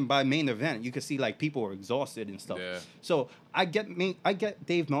beginning, and by main event, you can see like people are exhausted and stuff. Yeah. So I get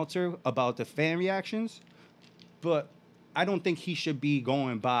Dave Meltzer about the fan reactions, but I don't think he should be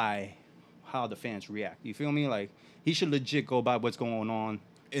going by how the fans react. You feel me? Like he should legit go by what's going on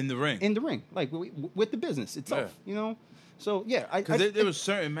in the ring. in the ring, like with the business itself. Yeah. You know. So yeah, Because there was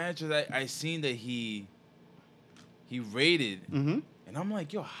certain matches I seen that he rated, Mhm. and I'm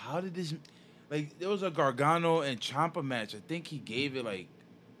like, yo, how did this? Like, there was a Gargano and Ciampa match. I think he gave it like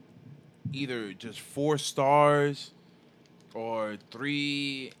either just 4 stars or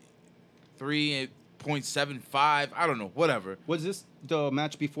 3.75. I don't know, whatever. Was this the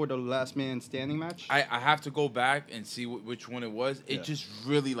match before the last man standing match? I have to go back and see which one it was. It Yeah. just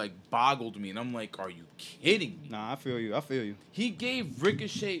really like boggled me, and I'm like, are you kidding me? Nah, I feel you. He gave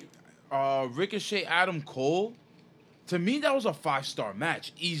Ricochet Adam Cole. To me, that was a 5-star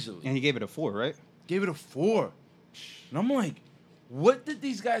match easily. And he gave it a 4, right? Gave it a 4, and I'm like, what did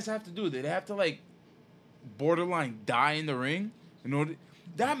these guys have to do? Did they have to like borderline die in the ring in order?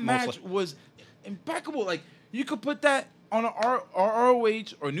 That match was impeccable. Like, you could put that on a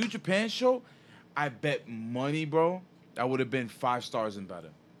ROH or New Japan show. I bet money, bro, that would have been 5 stars and better.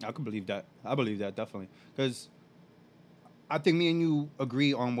 I could believe that. I believe that definitely. Because I think me and you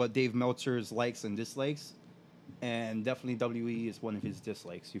agree on what Dave Meltzer's likes and dislikes. And definitely WE is one of his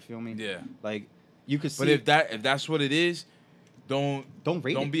dislikes. You feel me? Yeah. Like, you could see. But if that's what it is, don't Don't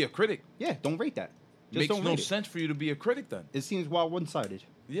rate don't it. be a critic. Yeah, don't rate that. Just Makes don't no rate it. sense for you to be a critic then. It seems wild one-sided.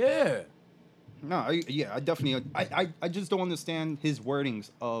 Yeah. No, I definitely. I just don't understand his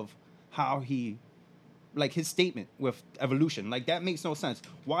wordings of how he, like his statement with Evolution. Like that makes no sense.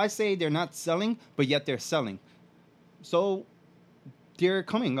 Why say they're not selling, but yet they're selling? So they're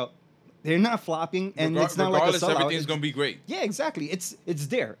coming up They're not flopping, and it's not like a regardless, sellout. everything's gonna be great. Yeah, exactly. It's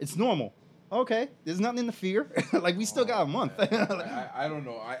there. It's normal. Okay, there's nothing to fear. Like we still got a month. I don't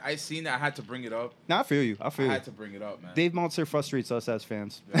know. I seen that. I had to bring it up. Nah, I feel you. I had to bring it up, man. Dave Meltzer frustrates us as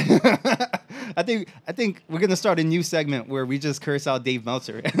fans. I think we're gonna start a new segment where we just curse out Dave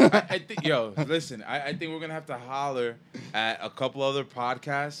Meltzer. I think, listen. I think we're gonna have to holler at a couple other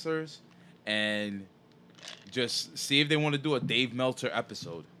podcasters and just see if they want to do a Dave Meltzer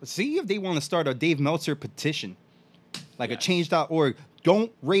episode. See if they want to start a Dave Meltzer petition, like Yes. a change.org.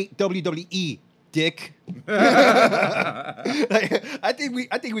 Don't rate WWE, dick. Like, I think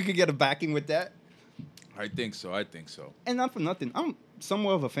we could get a backing with that. I think so. And not for nothing, I'm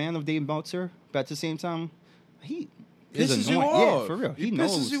somewhat of a fan of Dave Meltzer, but at the same time, he is Pisses you annoying. off. Yeah, for real. He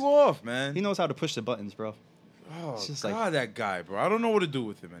knows. pisses you off, man. He knows how to push the buttons, bro. Oh, It's just God, like- that guy, bro. I don't know what to do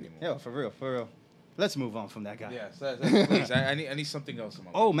with him anymore. Yeah, for real. Let's move on from that guy. Yes, please. I need something else in my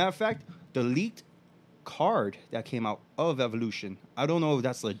life. Oh, matter of fact, the leaked card that came out of Evolution. I don't know if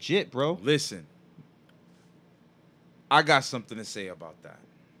that's legit, bro. Listen, I got something to say about that.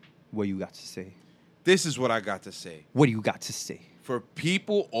 What you got to say? This is what I got to say. What do you got to say? For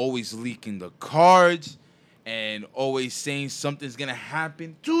people always leaking the cards and always saying something's gonna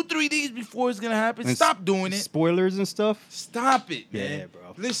happen 2-3 days before it's gonna happen, And stop doing it. Spoilers and stuff. Stop it, man. Yeah,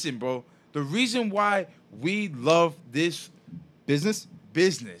 bro. Listen, bro. The reason why we love this Business.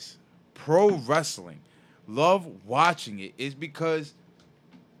 business, pro wrestling, love watching it, is because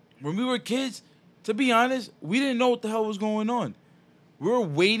when we were kids, to be honest, we didn't know what the hell was going on. We were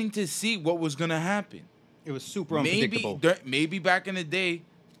waiting to see what was gonna happen. It was super unpredictable. Maybe back in the day,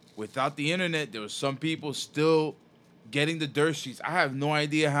 without the internet, there was some people still getting the dirt sheets. I have no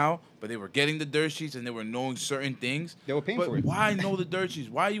idea how, but they were getting the dirt sheets and they were knowing certain things. They were paying But for it. why know the dirt sheets?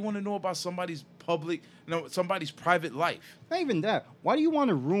 Why you want to know about somebody's somebody's private life? Not even that. Why do you want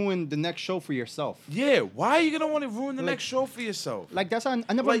to ruin the next show for yourself? Yeah, why are you gonna want to ruin the Like- next show for yourself? Like that's I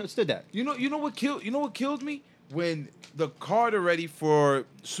never Like, understood that. You know what killed me when the card already for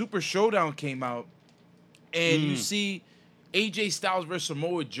Super Showdown came out, and you see AJ Styles versus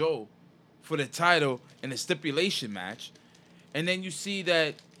Samoa Joe for the title in a stipulation match, and then you see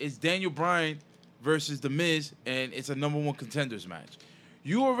that it's Daniel Bryan versus The Miz, and it's a #1 contenders match.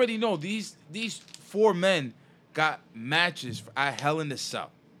 You already know these 4 men got matches at Hell in a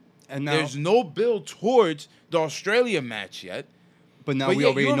Cell. And now, There's no build towards the Australia match yet. but now But we yeah,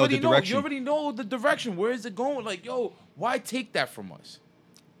 already you know the direction. You already know the direction. Where is it going? Like, yo, why take that from us?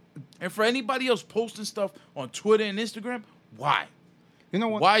 And for anybody else posting stuff on Twitter and Instagram, why? You know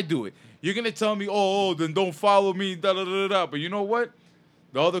what? Why do it? You're gonna tell me, oh, then don't follow me, da da da da. But you know what?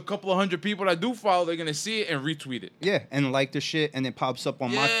 The other couple of hundred people that do follow, they're gonna see it and retweet it. Yeah, and like the shit, and it pops up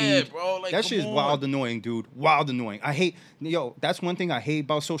on my Yeah, feed. bro, like, that come shit is on. wild annoying, dude. Wild annoying. I hate. Yo, that's one thing I hate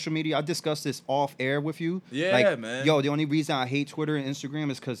about social media. I discussed this off air with you. Yeah, like, man. Yo, the only reason I hate Twitter and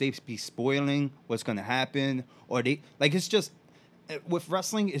Instagram is because they be spoiling what's gonna happen, or they like it's just. With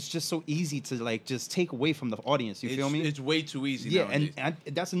wrestling, it's just so easy to like just take away from the audience. You feel me? It's way too easy. Yeah, nowadays. and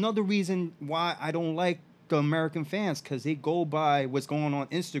that's another reason why I don't like the American fans, because they go by what's going on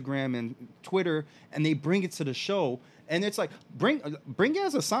Instagram and Twitter, and they bring it to the show, and it's like bring it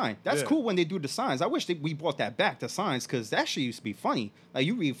as a sign. That's Yeah. cool when they do the signs. I wish we brought that back, the signs, because that shit used to be funny. Like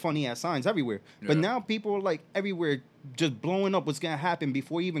you read funny ass signs everywhere, but Yeah. now people are like everywhere just blowing up what's gonna happen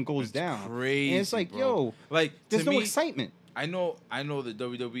before it even goes It's down. crazy, and it's like, bro. yo, Like, there's to no me, excitement. I know that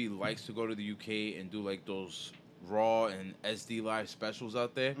WWE likes to go to the UK and do like those Raw and SD Live specials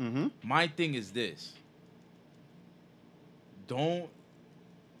out there. Mm-hmm. My thing is this: don't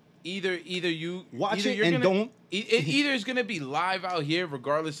either you Watch either it you're and gonna, don't. either it's gonna be live out here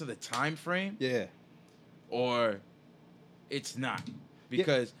regardless of the time frame, Yeah. or it's not.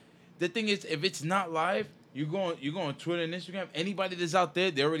 Because the thing is, if it's not live, you go on Twitter and Instagram. Anybody that's out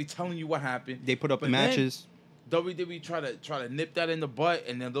there, they're already telling you what happened. They put up But the then matches. WWE try to nip that in the butt,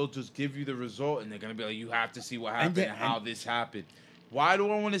 and then they'll just give you the result, and they're gonna be like, you have to see what happened and, then- how this happened. Why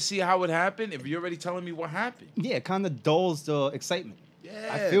do I want to see how it happened if you're already telling me what happened? Yeah, it kind of dulls the excitement. Yeah,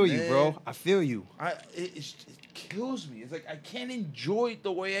 I feel you, man. bro. I feel you. It kills me. It's like I can't enjoy it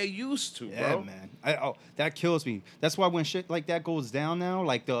the way I used to, Yeah, bro. man. That kills me. That's why when shit like that goes down now,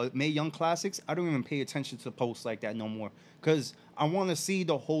 like the Mae Young Classics, I don't even pay attention to posts like that no more. Because I want to see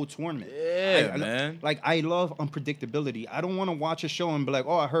the whole tournament. Yeah, I- man. Like, I love unpredictability. I don't want to watch a show and be like,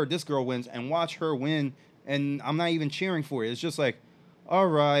 oh, I heard this girl wins, and watch her win, and I'm not even cheering for it. It's just like, all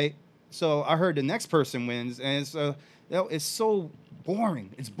right. So I heard the next person wins, and it's so boring.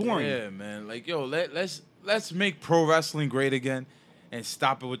 It's boring. Yeah, man. Like, yo, let's make pro wrestling great again, and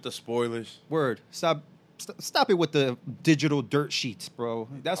stop it with the spoilers. Word. Stop stop it with the digital dirt sheets, bro.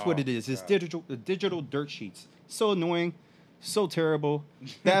 That's what Oh, it is. It's God. digital dirt sheets. So annoying, so terrible,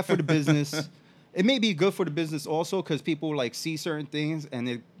 bad for the business. It may be good for the business also because people like see certain things and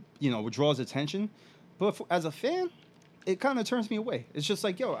it, draws attention. But as a fan, it kind of turns me away. It's just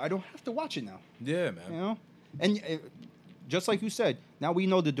like, yo, I don't have to watch it now. Yeah, man. You know, and just like you said, now we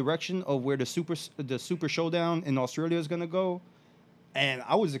know the direction of where the super showdown in Australia is gonna go. And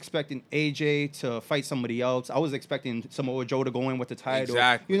I was expecting AJ to fight somebody else. I was expecting Samoa Joe to go in with the title.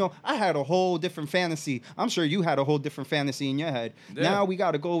 Exactly. I had a whole different fantasy. I'm sure you had a whole different fantasy in your head. Yeah. Now we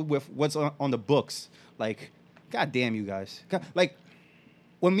got to go with what's on the books. Like, God damn you guys. Like,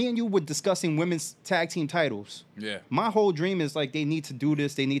 when me and you were discussing women's tag team titles, Yeah. my whole dream is like they need to do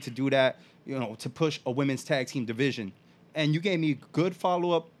this, they need to do that, to push a women's tag team division. And you gave me good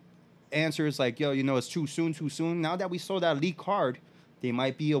follow-up answers like, yo, it's too soon. Now that we saw that leak card, they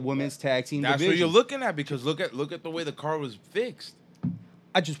might be a women's tag team That's division. what you're looking at because look at the way the card was fixed.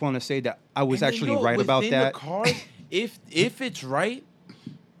 I just want to say that I was And then, actually right about within that. The card, if it's right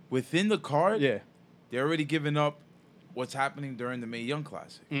within the card, Yeah. they're already giving up what's happening during the Mae Young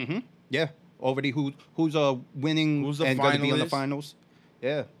Classic. Mm-hmm. Yeah. Already who's winning Who's the and going to be on the finalist? finals.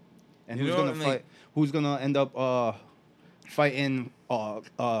 Yeah. And You who's know, going to and, fight? like- Who's going to end up fighting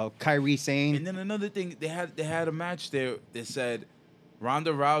Kyrie Sane? And then another thing, they had a match there that said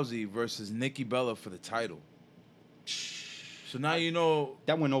Ronda Rousey versus Nikki Bella for the title. So now you know.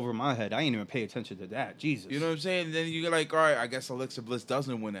 That went over my head. I ain't even pay attention to that. Jesus. You know what I'm saying? And then you get like, all right, I guess Alexa Bliss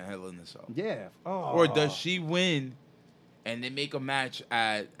doesn't win a Hell in a Cell. Yeah. Oh. Or does she win and they make a match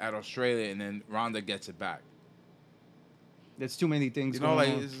at Australia and then Ronda gets it back? There's too many things You know, going like,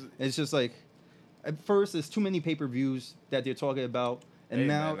 on. it's- It's just like, at first, there's too many pay-per-views that they're talking about. And Hey,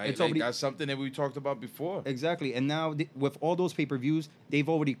 now man, like, it's already... that's something that we talked about before. Exactly. And now with all those pay-per-views, they've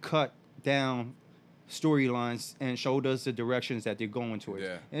already cut down storylines and showed us the directions that they're going towards.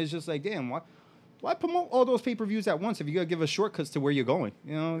 Yeah. And it's just like, damn, why promote all those pay-per-views at once if you're going to give us shortcuts to where you're going?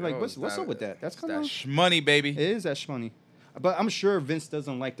 Like, Yo, what's it's up with that? That's it's kind that of... shmoney, baby. It is that shmoney. But I'm sure Vince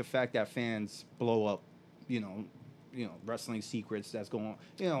doesn't like the fact that fans blow up, wrestling secrets that's going on.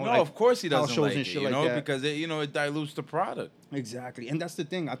 No, like of course he house doesn't shows like and it, shit you like know, that. because it dilutes the product. Exactly. And that's the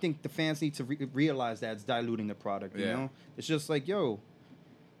thing. I think the fans need to realize that it's diluting the product, you Yeah. know? It's just like, yo,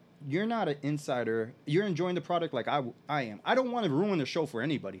 you're not an insider. You're enjoying the product like I am. I don't want to ruin the show for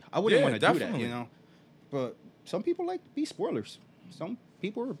anybody. I wouldn't Yeah, want to do that, definitely. But some people like to be spoilers. Some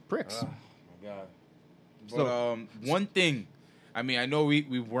people are pricks. Oh, my God. But So- one thing, I mean, I know we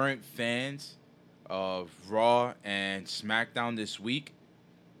weren't fans of Raw and SmackDown this week.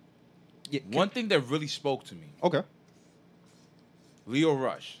 Yeah, One thing that really spoke to me, okay. Leo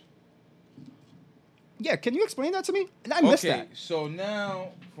Rush. Yeah, can you explain that to me? And I missed that. So now,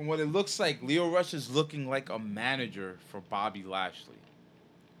 from what it looks like, Leo Rush is looking like a manager for Bobby Lashley.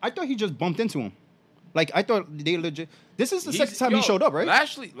 I thought he just bumped into him. Like, I thought they legit... This is the second time he Yo, showed up, right?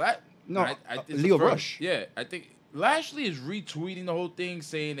 Lashley, No, it's the Leo first. Rush. Yeah, I think Lashley is retweeting the whole thing,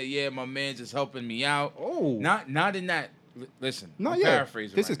 saying that my man's just helping me out. Oh. Not in that. Listen, No, I'm yeah.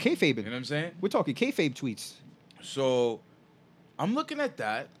 paraphrasing. This right is now. kayfabing. You know what I'm saying? We're talking kayfabe tweets. So, I'm looking at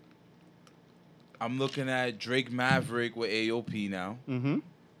that. I'm looking at Drake Maverick with AOP now, Mm-hmm.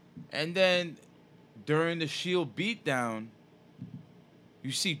 and then during the Shield beatdown,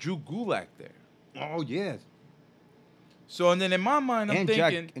 you see Drew Gulak there. Oh, yeah. So, and then in my mind, I'm And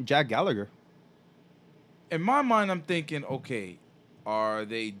thinking. Jack Gallagher. In my mind, I'm thinking, okay, are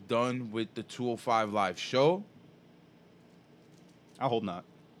they done with the 205 Live show? I hope not.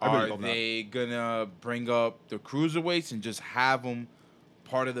 I really Are hope they gonna bring up the cruiserweights and just have them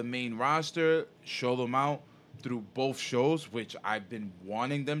part of the main roster, show them out through both shows, which I've been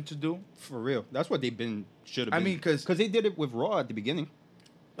wanting them to do? not. For real. That's what they've been, should have I been. mean, 'cause- they did it with Raw at the beginning.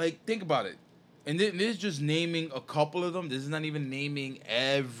 Like, think about it. And this is just naming a couple of them. This is not even naming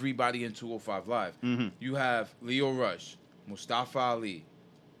everybody in 205 Live. Mhm. You have Leo Rush, Mustafa Ali,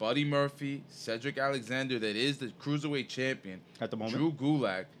 Buddy Murphy, Cedric Alexander, that is the Cruiserweight champion. At the moment. Drew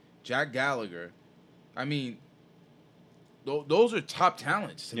Gulak, Jack Gallagher. I mean, those are top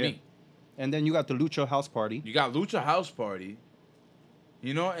talents to Yeah. me. And then you got the Lucha House Party. You got Lucha House Party.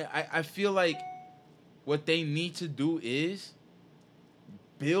 You know, I feel like what they need to do is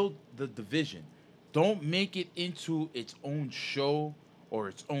build the division. Don't make it into its own show or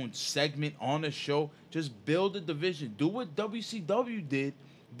its own segment on a show. Just build a division. Do what WCW did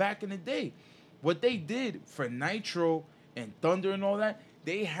back in the day. What they did for Nitro and Thunder and all that,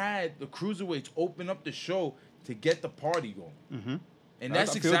 they had the cruiserweights open up the show to get the party going. Mm-hmm. And I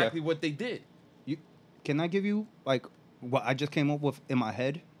that's feel that. exactly what they did. Can I give you, like, what I just came up with in my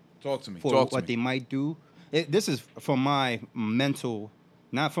head Talk to me. for Talk to what me. they might do? This is from my mental,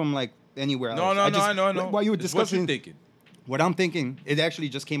 not from like anywhere No, else. I know. While you were It's what discussing, you're thinking. what I'm thinking, it actually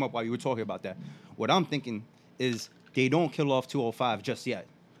just came up while you were talking about that. What I'm thinking is they don't kill off 205 just yet.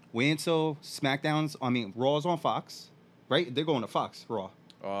 Wait until Raw's on Fox, right? They're going to Fox, Raw.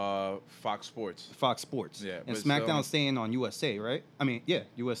 Fox Sports. Fox Sports. Yeah, And but SmackDown's staying on USA, right?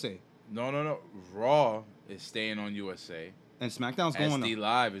 USA. No. Raw is staying on USA. And SmackDown's going SD to...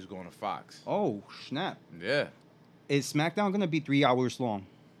 Live is going to Fox. Oh, snap. Yeah. Is SmackDown going to be 3 hours long?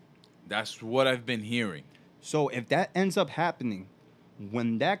 That's what I've been hearing. So if that ends up happening,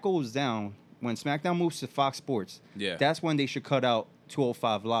 when that goes down, when SmackDown moves to Fox Sports, Yeah. that's when they should cut out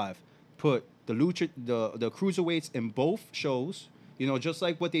 205 Live. Put the cruiserweights in both shows, just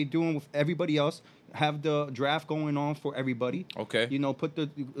like what they're doing with everybody else. Have the draft going on for everybody. Okay. Put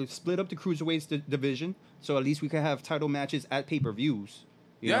split up the cruiserweights division, so at least we can have title matches at pay-per-views.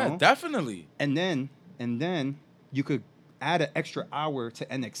 Yeah, know? definitely. And then you could add an extra hour to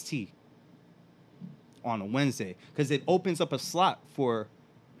NXT on a Wednesday, because it opens up a slot for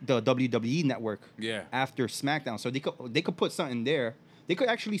the WWE network. Yeah. After SmackDown, so they could put something there. They could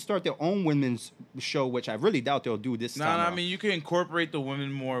actually start their own women's show, which I really doubt they'll do this time. I around. mean, you can incorporate the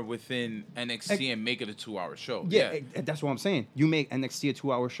women more within NXT and make it a 2-hour show. Yeah, that's what I'm saying. You make NXT a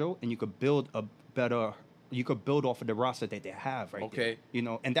 2-hour show, and you could build a better. You could build off of the roster that they have right there.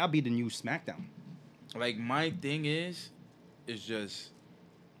 Okay. And that'll be the new SmackDown. Like, my thing is just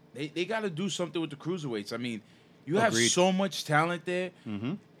they got to do something with the cruiserweights. I mean, you have Agreed. so much talent there,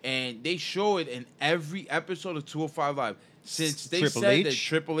 Mm-hmm. and they show it in every episode of 205 Live. Since they Triple said H. that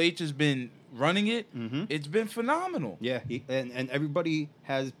Triple H has been running it, Mhm. it's been phenomenal. Yeah, and everybody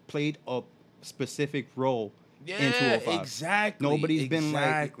has played a specific role in Yeah, 205. exactly. Nobody's been like,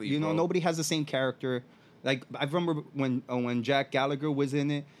 Exactly, bro. nobody has the same character. Like, I remember when Jack Gallagher was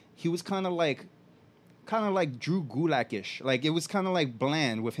in it, he was kind of like Drew Gulak-ish. Like, it was kind of like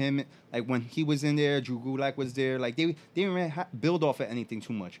bland with him. Like, when he was in there, Drew Gulak was there. Like, they didn't really build off of anything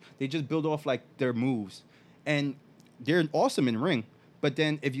too much. They just build off like their moves, and they're awesome in ring. But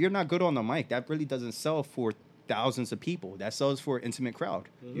then if you're not good on the mic, that really doesn't sell for thousands of people. That sells for an intimate crowd.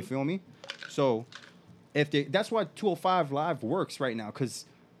 Mm-hmm. You feel me? So that's why 205 Live works right now, because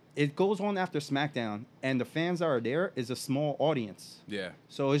it goes on after SmackDown, and the fans that are there is a small audience. Yeah.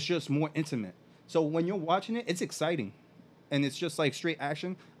 So it's just more intimate. So when you're watching it, it's exciting. And it's just like straight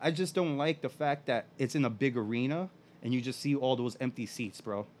action. I just don't like the fact that it's in a big arena and you just see all those empty seats,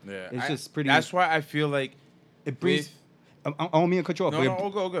 bro. Yeah. It's just pretty... That's why I feel like It brings... I don't mean to cut you off. No,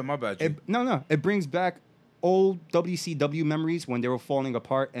 but no, go. My bad. G. It brings back old WCW memories when they were falling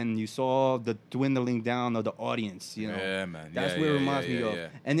apart and you saw the dwindling down of the audience, Yeah, man. That's what it reminds me of.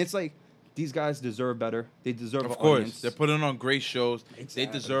 And it's like, these guys deserve better. They deserve Of an course, audience. they're putting on great shows. Exactly.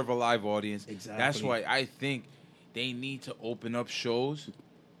 They deserve a live audience. Exactly. That's why I think they need to open up shows,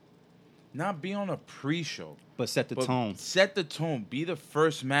 not be on a pre-show, But set the but tone. set the tone. Be the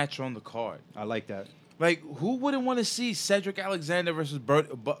first match on the card. I like that. Like, who wouldn't want to see Cedric Alexander versus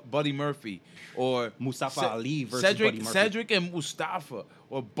Buddy Murphy, or Mustafa Ali versus Cedric, Buddy Murphy. Cedric and Mustafa,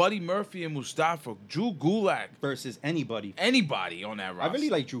 or Buddy Murphy and Mustafa, Drew Gulak, Versus anybody. anybody on that roster. I really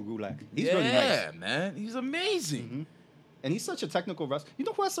like Drew Gulak. He's yeah, really nice. man, he's amazing. Mhm. And he's such a technical wrestler. You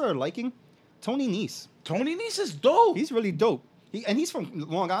know who I started liking? Tony Nese. Tony Nese is dope. He's really dope. He's from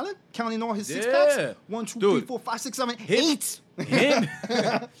Long Island, counting all his six Yeah. packs. 1, 2, 3, Dude. 4, 5, 6, 7, Him- 8. him,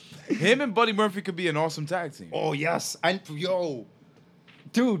 him and Buddy Murphy could be an awesome tag team. Oh yes,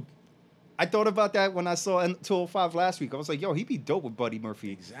 dude. I thought about that when I saw 205 last week. I was like, yo, he'd be dope with Buddy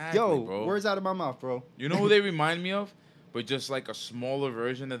Murphy. Exactly, Yo, bro. words out of my mouth, bro. You know who they remind me of, but just like a smaller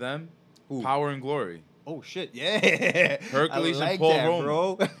version of them? Who? Power and Glory. Oh shit, yeah. Hercules I like and Paul that, Roman.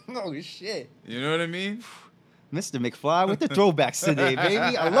 bro. Oh shit. You know what I mean? Mr. McFly with the throwbacks today, baby.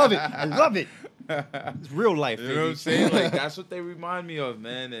 I love it. I love it. It's real life, You baby. know what I'm saying? Like, that's what they remind me of,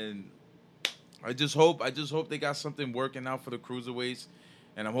 man. And I just hope they got something working out for the cruiserweights,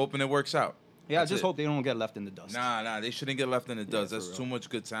 and I'm hoping it works out. Yeah, I That's just it. hope they don't get left in the dust. Nah, they shouldn't get left in the dust. for That's real. too much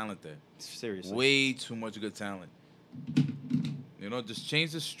good talent there. Seriously. Way too much good talent. You know, just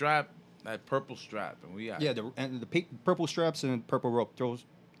change the strap, that purple strap, and we out. Yeah, the purple straps and purple rope.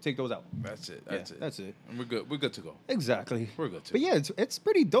 Take those out. That's it. Yeah, That's it. that's it. And we're good. We're good to go. Exactly. We're good to But go. yeah, it's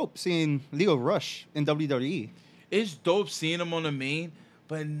pretty dope seeing Leo Rush in WWE. It's dope seeing him on the main,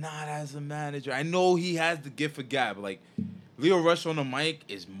 but not as a manager. I know he has the gift of gab. Like, Leo Rush on the mic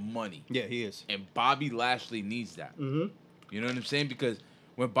is money. Yeah, he is. And Bobby Lashley needs that. Mm-hmm. You know what I'm saying? Because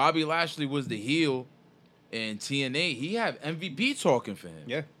when Bobby Lashley was the heel in TNA, he had MVP talking for him.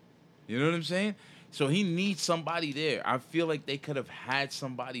 Yeah. You know what I'm saying? So he needs somebody there. I feel like they could have had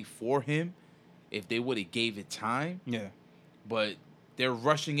somebody for him if they would have gave it time. Yeah. But they're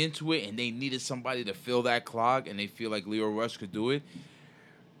rushing into it, and they needed somebody to fill that clog, and they feel like Leo Rush could do it.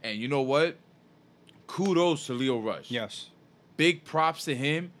 And you know what? Kudos to Leo Rush. Yes. Big props to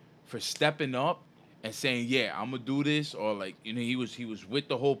him for stepping up and saying, "Yeah, I'm gonna do this," or like, you know, he was with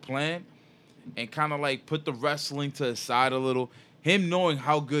the whole plan, and kind of like put the wrestling to the side a little. Him knowing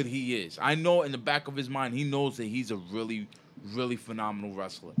how good he is, I know in the back of his mind, he knows that he's a really, really phenomenal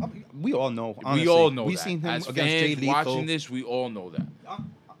wrestler. I mean, we all know. Honestly. We all know We've that. seen him As against Jay fans Lethal. watching this, we all know that.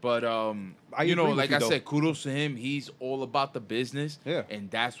 But agree you know, with like you, I though. said, kudos to him. He's all about the business. Yeah. And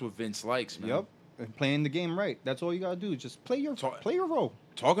that's what Vince likes, man. Yep. And playing the game right. That's all you gotta do. Just play your role.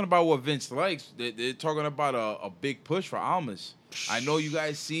 Talking about what Vince likes, they're talking about a big push for Almas. I know you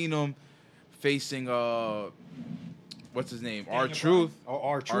guys seen him facing what's his name? R-Truth.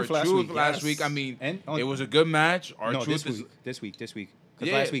 R-Truth R-Truth last last week. week. I mean, And it was a good match. No, R-Truth this week.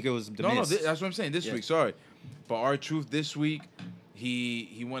 Because last week it was the Miz. that's what I'm saying. This Yes. week, sorry. But R-Truth this week,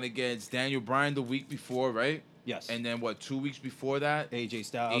 he went against Daniel Bryan the week before, right? Yes. And then 2 weeks before that? AJ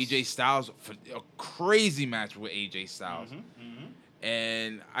Styles. AJ Styles, a crazy match with AJ Styles.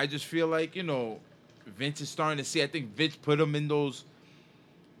 And I just feel like, you know, Vince is starting to see. I think Vince put him in those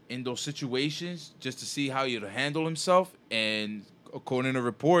situations just to see how he'd handle himself. And according to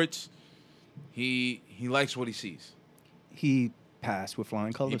reports, he likes what he sees. He passed with flying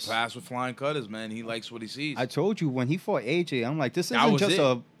He colors. passed with flying cutters, man. He likes what he sees. I told you when he fought AJ, I'm like, this That isn't was just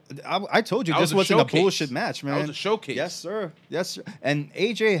it. I told you That this was a wasn't a showcase. bullshit match, man. That was a showcase. Yes, sir. Yes, sir. And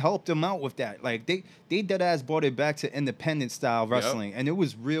AJ helped him out with that. Like they dead ass brought it back to independent style wrestling, and it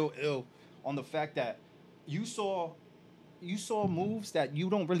was real ill on the fact that you saw moves that you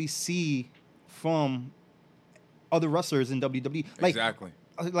don't really see from other wrestlers in WWE. Like, exactly.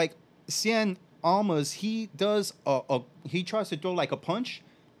 Like Cien Almas, he does he tries to throw like a punch,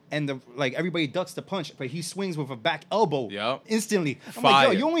 and everybody ducks the punch, but he swings with a back elbow Yep. instantly. I'm Fire.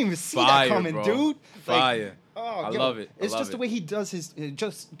 like, yo, you don't even see Fire, that coming, bro. dude. Fire. Oh, I love it. I It's love just the it. way he does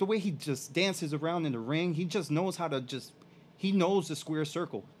the way he just dances around in the ring. He just knows how to he knows the square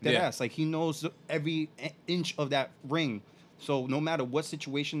circle. That Yeah. ass, like he knows every inch of that ring. So no matter what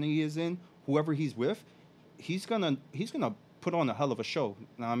situation he is in, whoever he's with, he's gonna put on a hell of a show. You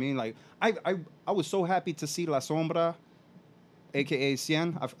know what I mean? Like I was so happy to see La Sombra, aka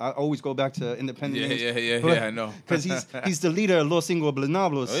Cien. I always go back to independent. Yeah, I know. Because he's the leader of Los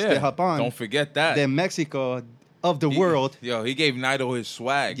Ingobernables de Japan, Don't forget that. de Mexico, of the world. Yo, he gave Naito his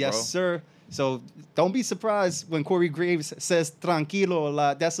swag, Yes, bro. sir. So don't be surprised when Corey Graves says "tranquilo" a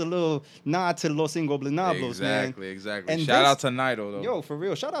lot. That's a little nod to Los Ingobernables, man. Exactly. And Shout Vince- out to Naito, though. Yo, for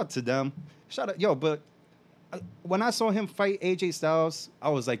real. Shout out to them. But when I saw him fight AJ Styles, I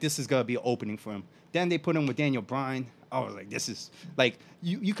was like, this is gonna be an opening for him. Then they put him with Daniel Bryan. I was like, this is like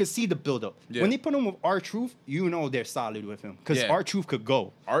you could see the buildup. Yeah. When they put him with R-Truth, you know they're solid with him because Yeah. R-Truth could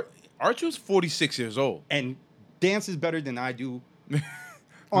go Archer's 46 years old. and dances better than I do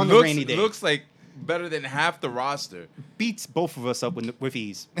on the rainy day. Looks like better than half the roster. Beats both of us up with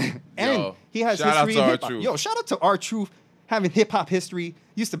ease. And Yo, he has shout out history to in hip-hop. R-Truth. Yo, shout out to R-Truth having hip-hop history.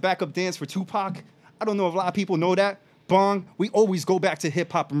 Used to back up dance for Tupac. I don't know if a lot of people know that. Bong, we always go back to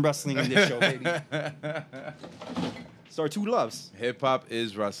hip-hop and wrestling in this show, baby. It's our two loves. Hip hop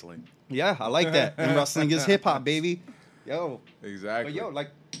is wrestling. Yeah, I like that. And wrestling is hip-hop, baby. Yo. Exactly. But yo, like,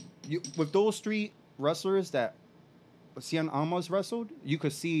 with those three wrestlers that Cien Almas wrestled, you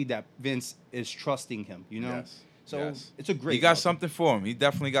could see that Vince is trusting him, you know? Yes. So Yes. it's a great He got outcome. something for him. He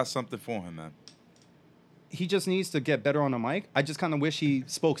definitely got something for him, man. He just needs to get better on the mic. I just kind of wish he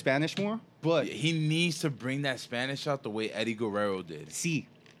spoke Spanish more. But He needs to bring that Spanish out the way Eddie Guerrero did. see,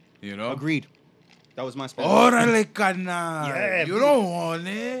 You know? agreed. That was my Spanish. Órale, carnal. Yeah, You dude. don't want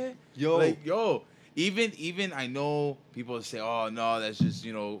it. Yo. Like, yo. Even I know people say, oh no, that's just,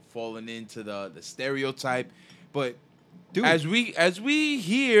 you know, falling into the stereotype. But Dude. as we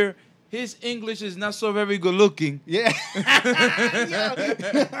hear, his English is not so very good looking. Yeah.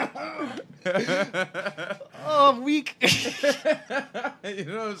 Oh, weak. You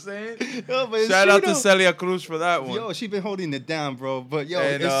know what I'm saying? Yo, but it's Shout true, out to though. Celia Cruz for that one. Yo, she been holding it down, bro. But yo,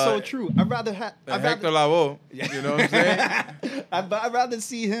 And, it's so true. I'd rather have. And Hector Lavoe. You know what I'm saying? I'd rather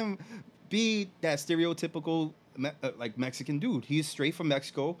see him be that stereotypical like Mexican dude. He's straight from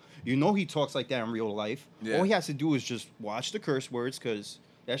Mexico. You know he talks like that in real life. Yeah. All he has to do is just watch the curse words because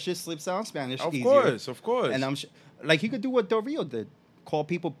that shit slips out in Spanish Of easier. course. And like he could do what Del Rio did. Call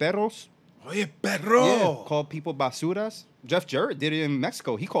people perros. Oye, perro. Yeah, call people basuras. Jeff Jarrett did it in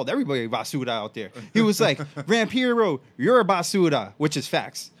Mexico. He called everybody basura out there. He was like, Rampiro, you're a basura, which is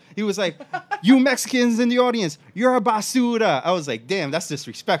facts. He was like, "You Mexicans in the audience, you're a basura." I was like, "Damn, that's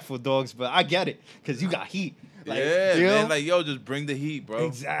disrespectful, dogs." But I get it because you got heat. Like, yeah, you know? man. Like, yo, just bring the heat, bro.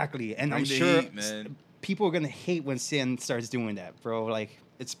 Exactly. And Bring I'm the sure heat, man. people are gonna hate when Sin starts doing that, bro. Like,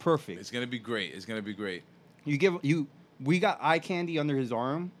 it's perfect. It's gonna be great. It's gonna be great. We got eye candy under his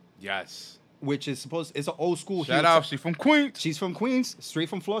arm, Yes. which is it's an old school. Shout heel out, she's from Queens. She's from Queens, straight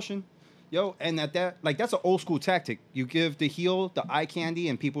from Flushing. Yo, and that's an old school tactic. You give the heel the eye candy,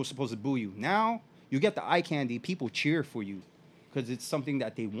 and people are supposed to boo you. Now you get the eye candy, people cheer for you because it's something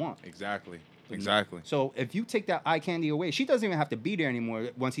that they want. Exactly. Exactly. So if you take that eye candy away, she doesn't even have to be there anymore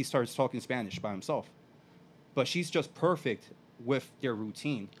once he starts talking Spanish by himself. But she's just perfect with their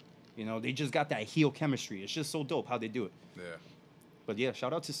routine. You know, they just got that heel chemistry. It's just so dope how they do it. Yeah. But yeah,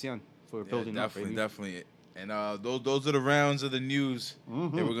 shout out to Sian for building up. Definitely, Baby. definitely. And those are the rounds of the news.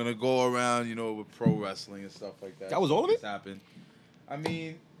 Mhm. They were gonna go around, with pro wrestling and stuff like that. That was all of it? This happened. I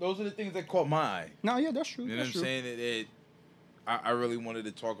mean, those are the things that caught my eye. No, yeah, that's true. You know That's what I'm true. saying? I really wanted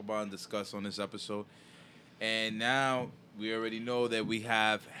to talk about and discuss on this episode. And now we already know that we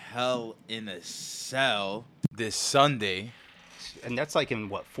have Hell in a Cell this Sunday. And that's like in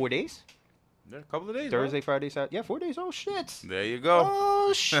what, 4 days? Yeah, a couple of days. Thursday, Friday, Saturday. Yeah, 4 days. Oh shit. There you go.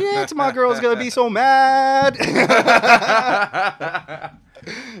 Oh shit. My girl's gonna be so mad.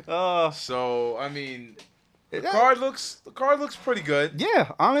 So I mean, the Yeah. card looks pretty good.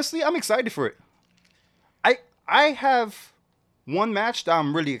 Yeah, honestly, I'm excited for it. I have one match that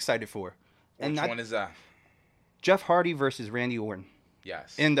I'm really excited for. Which one is that? Jeff Hardy versus Randy Orton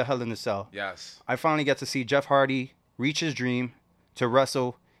Yes. in the Hell in a Cell. Yes. I finally get to see Jeff Hardy reach his dream to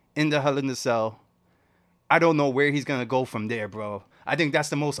wrestle in the Hell in a Cell. I don't know where he's gonna go from there, bro. I think that's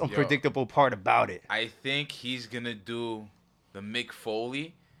the most unpredictable part about it. I think he's gonna do the Mick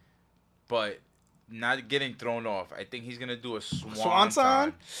Foley, but not getting thrown off. I think he's gonna do a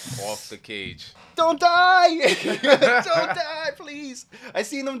swanton off the cage. Don't die! Don't die, please! I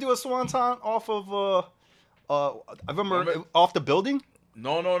seen him do a swanton off of I remember off the building.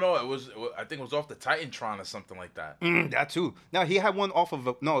 No. It was. I think it was off the Titantron or something like that. That too. Now he had one off of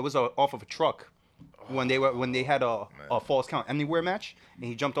it was off of a truck when they had a false count anywhere match, and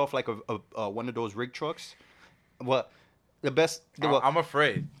he jumped off like a one of those rig trucks. What I'm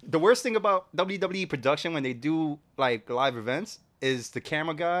afraid. the worst thing about WWE production when they do like live events is the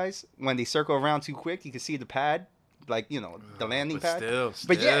camera guys when they circle around too quick, you can see the pad. Like, the landing But pad. still.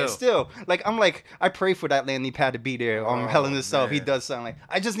 But yeah, still. Like, I pray for that landing pad to be there on Hell in a Cell. If he man. does something like,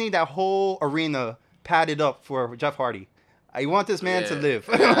 I just need that whole arena padded up for Jeff Hardy. I want this man to Yeah. live.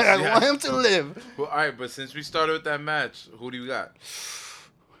 Yes, I yes. want him to live. Well, all right, but since we started with that match, who do you got?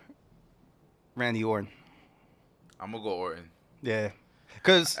 Randy Orton. I'm gonna go Orton. Yeah.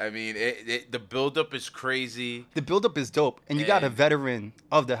 Because I mean, the buildup is crazy. the buildup is dope. And you got a And- veteran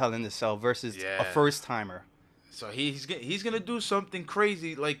of the Hell in a Cell versus a Yeah. first timer. So he's gonna do something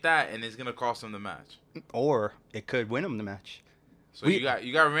crazy like that, and it's gonna cost him the match. Or it could win him the match. So you got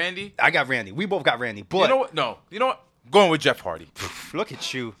Randy. I got Randy. We both got Randy. But You know what? No. You know what? Going with Jeff Hardy. look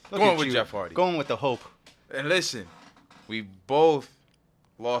at you. Look Going at with you. Jeff Hardy. Going with the hope. And listen, we both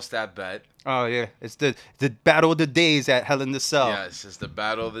lost that bet. Oh yeah, it's the battle of the days at Hell in the Cell. Yes, it's the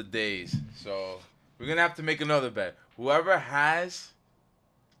battle of the days. So we're gonna have to make another bet. Whoever has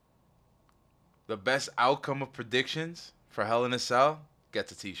the best outcome of predictions for Hell in a Cell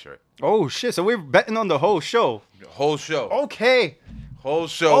gets a T-shirt. Oh shit! So we're betting on the whole show. The whole show. Okay. Whole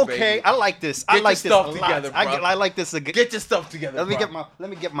show. Okay. Baby. I like this. Get I like your this stuff a lot. together, bro. I like this. Get your stuff together. Let me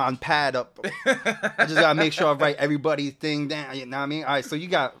bro. get my pad up. I just gotta make sure I write everybody's thing down. You know what I mean? All right. So you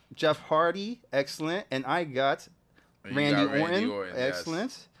got Jeff Hardy, excellent, and I got You Randy got Randy Orton, Orton, yes.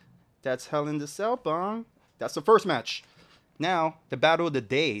 excellent. That's Hell in the Cell, bong. That's the first match. Now the battle of the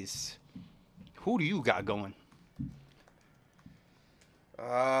days. Who do you got going?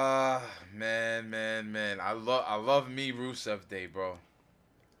 Man. I love me Rusev Day, bro.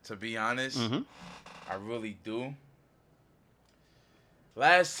 To be honest, I really do.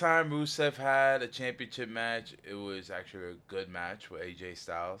 Last time Rusev had a championship match, it was actually a good match with AJ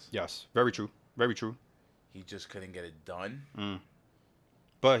Styles. Yes, very true. Very true. He just couldn't get it done.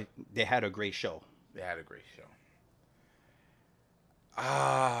 But they had a great show. They had a great show.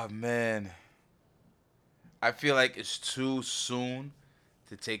 Man. I feel like it's too soon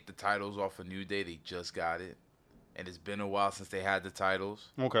to take the titles off of New Day. They just got it. And it's been a while since they had the titles.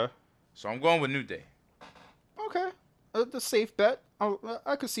 Okay. So I'm going with New Day. Okay. The safe bet.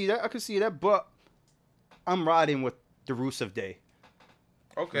 I could see that. But I'm riding with the Rusev Day.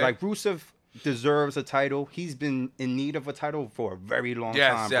 Okay. Like, Rusev deserves a title. He's been in need of a title for a very long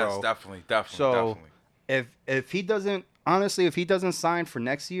time, bro. Yes, definitely. So if he doesn't honestly, if he doesn't sign for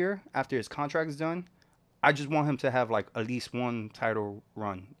next year after his contract is done, I just want him to have like at least one title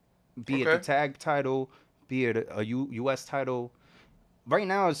run, be it the Okay. tag title, be it a U.S. title. Right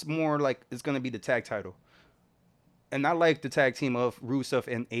now, it's more like it's gonna be the tag title, and I like the tag team of Rusev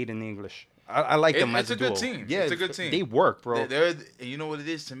and Aiden English. I like them as It's a good duo. team. Yeah, It's a good team. They work, bro. They're, you know what it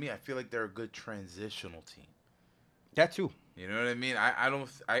is to me? I feel like they're a good transitional team. That too. You know what I mean?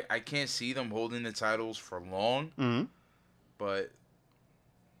 I can't see them holding the titles for long, Hmm. but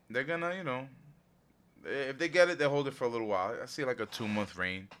they're gonna, if they get it, they'll hold it for a little while. I see like a 2-month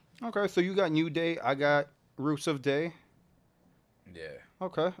reign. Okay, so you got New Day. I got Rusev Day. Yeah.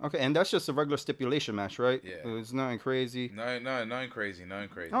 Okay, and that's just a regular stipulation match, right? Yeah. It's nothing crazy. No, nothing crazy.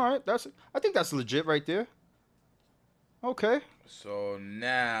 All right, I think that's legit right there. Okay. So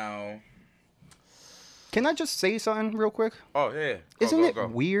now, Can I just say something real quick? oh yeah, Isn't it go.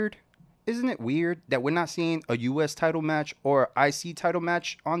 weird? Isn't it weird that we're not seeing a U.S. title match or IC title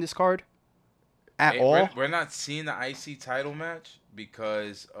match on this card at all? We're not seeing the IC title match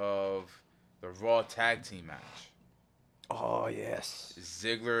because of the Raw tag team match. Oh yes.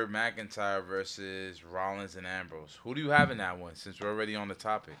 Ziggler McIntyre versus Rollins and Ambrose. Who do you have in that one? Since we're already on the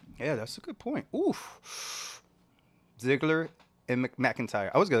topic. Yeah, that's a good point. Oof. Ziggler and McIntyre.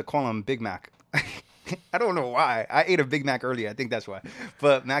 I was gonna call him Big Mac. I don't know why. I ate a Big Mac earlier. I think that's why.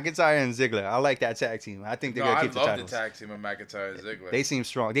 But McIntyre and Ziggler, I like that tag team. I think they're gonna keep the I love titles. the tag team of McIntyre and Ziggler. They seem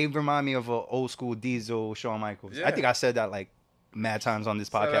strong. They remind me of an old school Diesel, Shawn Michaels. Yeah. I think I said that like mad times on this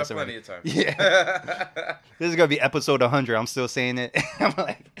Said that podcast already. plenty of times. Yeah. This is gonna be episode 100. I'm still saying it. I'm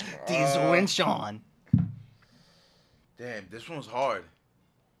like Diesel and Shawn. Damn, this one's hard.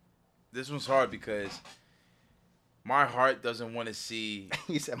 This one's hard because my heart doesn't want to see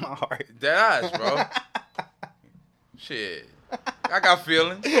He said my heart. dead eyes, bro. Shit. I got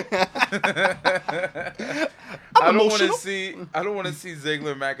feelings. I don't want to emotional. see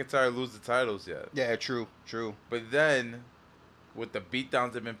Ziggler and McIntyre lose the titles yet. Yeah, true. But then with the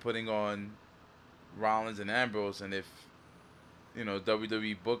beatdowns they've been putting on Rollins and Ambrose, and if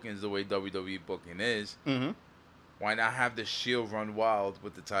WWE booking is the way WWE booking is, Mm-hmm. why not have the Shield run wild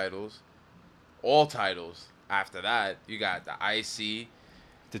with the titles? All titles. After that, you got the IC,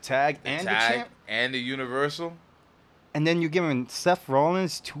 The tag the and the tag, champ. and the Universal. And then you're giving Seth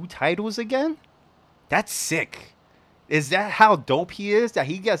Rollins 2 titles again? That's sick. Is that how dope he is? That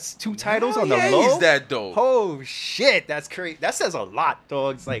he gets 2 titles Hell on the yeah, low? he's that dope. Oh shit, that's crazy. That says a lot,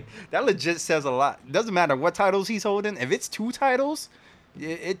 dogs. Like that legit says a lot. Doesn't matter what titles he's holding. If it's 2 titles,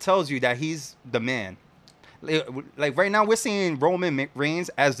 it tells you that he's the man. Like right now, we're seeing Roman Reigns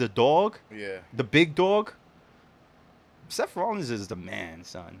as the dog, Yeah. the big dog. Seth Rollins is the man,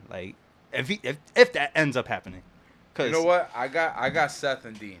 son. Like if that ends up happening, You know what? I got Seth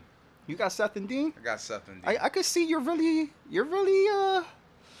and Dean. You got Seth and Dean. I got Seth and Dean. I could see you're really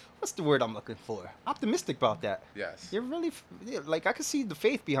what's the word I'm looking for? Optimistic about that. Yes. You're really like I could see the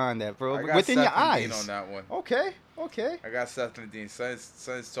faith behind that, bro, I got within Seth your and eyes. Dean on that one. Okay. I got Seth and Dean.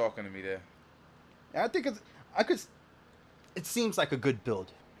 Son's talking to me there. I think it seems like a good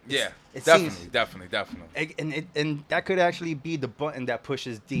build. Yeah. it Definitely, seems- definitely. And that could actually be the button that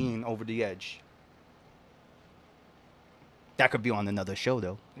pushes Dean over the edge. That could be on another show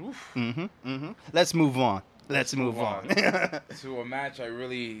though. Oof. Let's move on. Let's move on. To a match I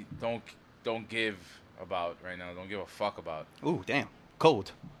really don't give about right now. Don't give a fuck about. Ooh, damn.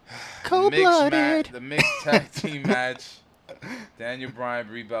 Cold. Mixed Cold-blooded. The mixed tag team match. Daniel Bryan,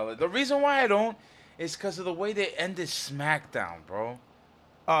 Brie Bella. The reason why I don't is because of the way they ended SmackDown, bro.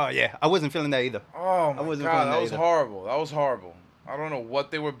 Oh yeah, I wasn't feeling that either. Oh my wasn't god, feeling that that was either. horrible. That was horrible. I don't know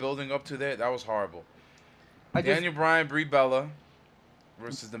what they were building up to there. That was horrible. I just, Daniel Bryan, Brie Bella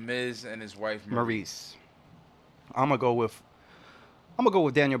versus The Miz and his wife Maurice. Maurice. I'm gonna go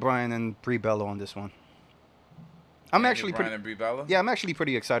with Daniel Bryan and Brie Bella on this one. I'm Daniel actually Bryan pretty. and Brie Bella. Yeah, I'm actually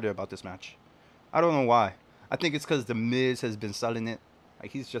pretty excited about this match. I don't know why. I think it's because The Miz has been selling it.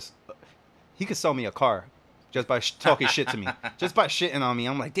 Like he could sell me a car just by talking shit to me, just by shitting on me.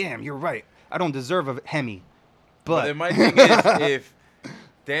 I'm like, damn, you're right. I don't deserve a Hemi. But my thing is, if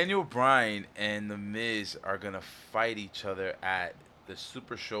Daniel Bryan and The Miz are gonna fight each other at the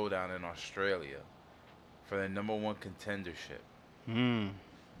Super Showdown in Australia for the #1 contendership,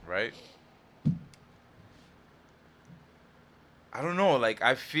 right? I don't know. Like,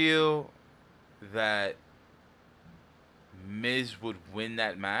 I feel that Miz would win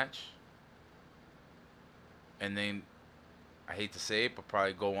that match, and then I hate to say it, but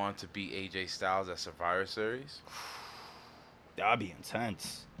probably go on to beat AJ Styles at Survivor Series. that'd be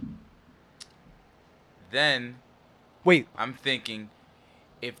intense. Then Wait, I'm thinking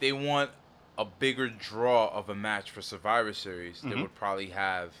if they want a bigger draw of a match for Survivor Series, they would probably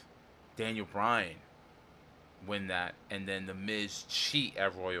have Daniel Bryan win that, and then The Miz cheat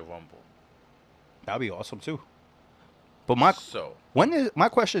at Royal Rumble. That'd be awesome too. But my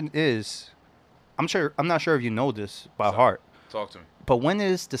question is, I'm not sure if you know this by heart. Talk to me. But when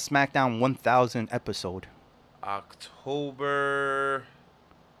is the SmackDown 1000 episode? October.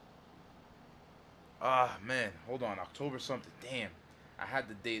 Man, hold on. October something. Damn, I had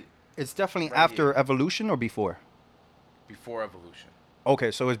the date. It's definitely right after here. Evolution or before? Before Evolution.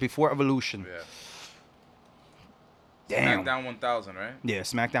 Okay, so it's before Evolution. Yeah. Damn. SmackDown 1000, right? Yeah,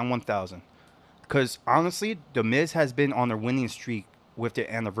 SmackDown 1000. Because honestly, The Miz has been on a winning streak with their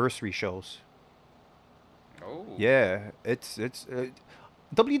anniversary shows. Oh. Yeah, it's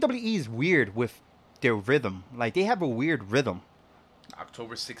WWE is weird with their rhythm. Like they have a weird rhythm.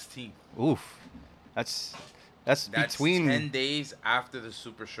 October 16th. Oof, that's between 10 days after the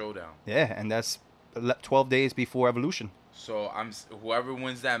Super Showdown. Yeah, and that's 12 days before Evolution. So whoever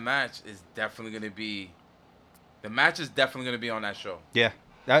wins that match is definitely gonna be. The match is definitely gonna be on that show. Yeah,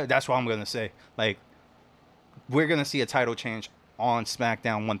 that's what I'm gonna say. Like, we're gonna see a title change on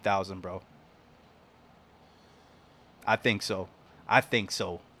SmackDown 1000, bro. I think so. I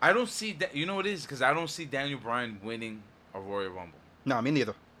don't see that. You know what it is? Because I don't see Daniel Bryan winning a Royal Rumble. No, me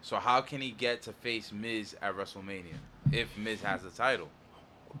neither. So how can he get to face Miz at WrestleMania if Miz has the title?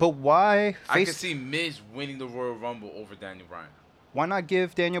 But why? I can see Miz winning the Royal Rumble over Daniel Bryan. Why not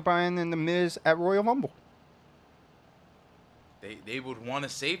give Daniel Bryan and The Miz at Royal Rumble? They would want to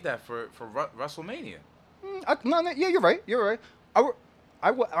save that for WrestleMania. Yeah, you're right. You're right. I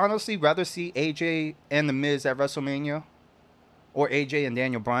would honestly rather see AJ and The Miz at WrestleMania, or AJ and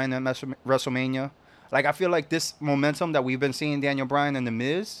Daniel Bryan at WrestleMania. Like, I feel like this momentum that we've been seeing Daniel Bryan and The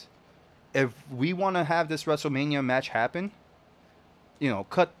Miz, if we want to have this WrestleMania match happen,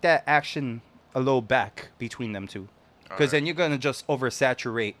 cut that action a little back between them two. Because then you're going to just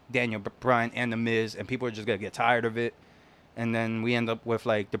oversaturate Daniel Bryan and The Miz, and people are just going to get tired of it. And then we end up with,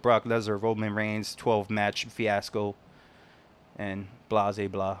 like, the Brock Lesnar, Roman Reigns 12-match fiasco. And blah,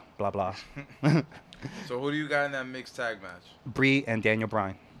 blah, blah, blah. So who do you got in that mixed tag match? Brie and Daniel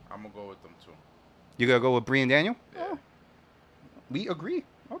Bryan. I'm going to go with them, too. You going to go with Brie and Daniel? Yeah. Oh. We agree.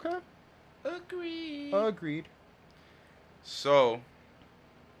 Okay. Agreed. So,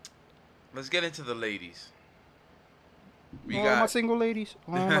 let's get into the ladies. All my single ladies.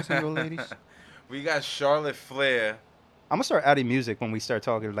 We got Charlotte Flair. I'm going to start adding music when we start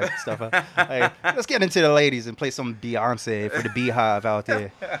talking like stuff. Like, let's get into the ladies and play some Beyonce for the Beehive out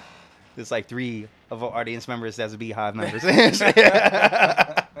there. There's like 3 of our audience members that's Beehive members.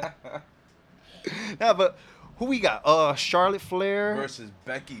 Nah, but who we got? Charlotte Flair versus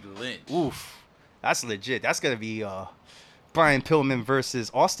Becky Lynch. Oof. That's legit. That's going to be Brian Pillman versus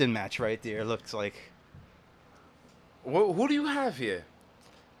Austin match right there, looks like. Who do you have here?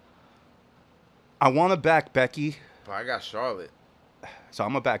 I want to back Becky. But I got Charlotte. So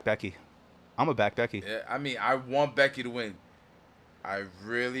I'm going to back Becky. Yeah, I mean, I want Becky to win. I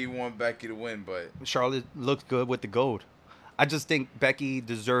really want Becky to win, but Charlotte looked good with the gold. I just think Becky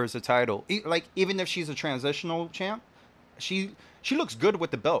deserves a title. Like, even if she's a transitional champ, she looks good with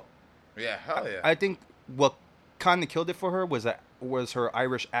the belt. Yeah, hell yeah. I think what kind of killed it for her was her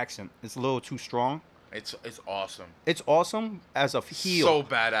Irish accent. It's a little too strong. It's awesome. It's awesome as a heel. So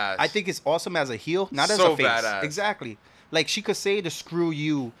badass. I think it's awesome as a heel, not as so a face. Badass. Exactly. Like, she could say the screw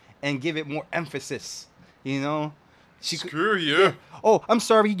you and give it more emphasis, Screw you. Oh, I'm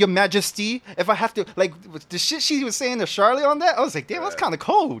sorry, Your Majesty. If I have to, like, the shit she was saying to Charlotte on that, I was like, damn, that's kind of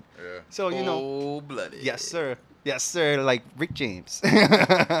cold. Yeah. So, Cold-blooded. Yes, sir. Yes, sir. Like Rick James.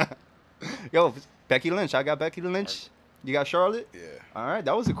 Yo, Becky Lynch. I got Becky Lynch. You got Charlotte? Yeah. All right,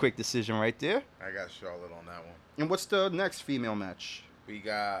 that was a quick decision right there. I got Charlotte on that one. And what's the next female match? We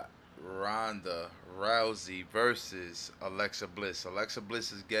got Ronda Rousey versus Alexa Bliss. Alexa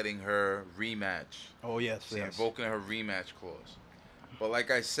Bliss is getting her rematch. Oh, yes. She's invoking her rematch clause. But like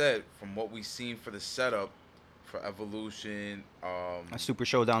I said, from what we've seen for the setup for Evolution, a Super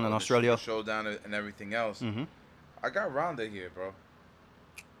Showdown in Australia, Super Showdown and everything else, I got Ronda here, bro.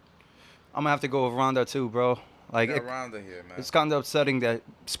 I'm gonna have to go with Ronda too, bro. Like, I got Ronda here, man. It's kind of upsetting that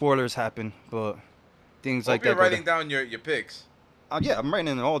spoilers happen, but things like that. You're writing down your picks. Yeah, I'm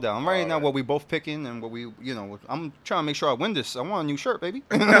writing it all down. I'm writing down what we both picking and what we, I'm trying to make sure I win this. I want a new shirt, baby.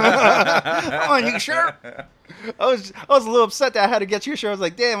 I want a new shirt. I was a little upset that I had to get your shirt. I was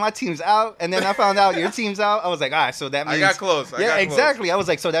like, damn, my team's out. And then I found out your team's out. I was like, all right, so that means... I got close. Exactly. I was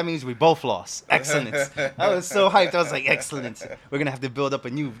like, so that means we both lost. Excellent. I was so hyped. I was like, excellent. We're going to have to build up a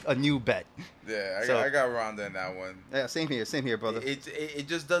new bet. Yeah, I got Ronda in that one. Yeah, same here, brother. It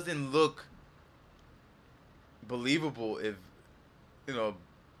just doesn't look believable if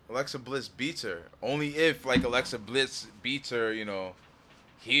Alexa Bliss beats her. Only if Alexa Bliss beats her,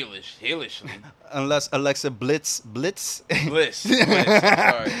 heelishly. Unless Alexa Bliss. Bliss.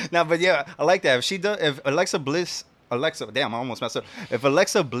 Sorry. No, but yeah, I like that. If damn, I almost messed up. If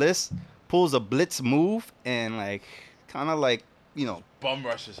Alexa Bliss pulls a blitz move and kind of Bum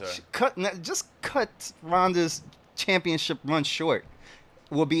rushes her. cut Ronda's championship run short,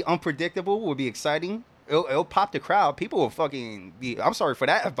 will be unpredictable, will be exciting. It'll pop the crowd. People will fucking be. I'm sorry for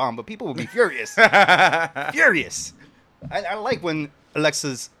that F-bomb, but people will be furious. Furious. I like when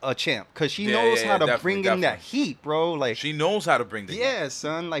Alexa's a champ because she knows how to bring in that heat, bro. She knows how to bring the heat. Yeah,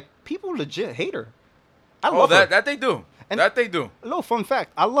 son. People legit hate her. I love her. That they do. And they do. A little fun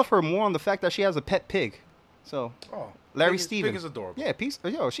fact: I love her more on the fact that she has a pet pig. So. Oh. Larry Stevens. Pig is adorable. Yeah,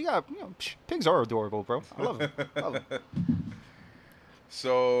 she got pigs are adorable, bro. I love them.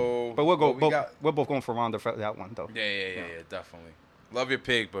 So, but we're both going for Ronda for that one though. Yeah, definitely. Love your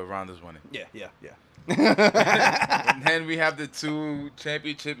pig, but Ronda's winning. Yeah. And then we have the 2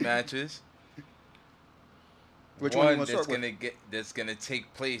 championship matches. Which one that's gonna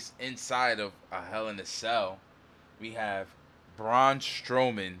take place inside of a Hell in a Cell. We have Braun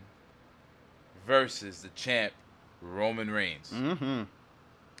Strowman versus the champ Roman Reigns. Mm-hmm.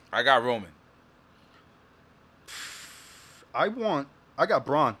 I got Roman. I got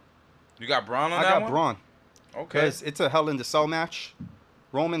Braun. You got Braun on that one? I got Braun. Okay. Because it's a Hell in the Cell match.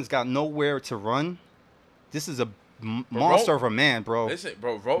 Roman's got nowhere to run. This is a monster of a man, bro. Listen,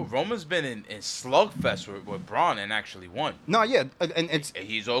 bro, Roman's been in slugfest with Braun and actually won. No, yeah. And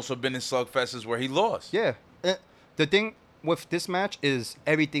he's also been in slugfests where he lost. Yeah. The thing with this match is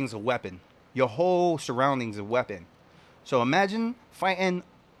everything's a weapon. Your whole surroundings a weapon. So imagine fighting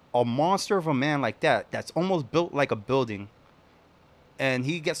a monster of a man like that that's almost built like a building. And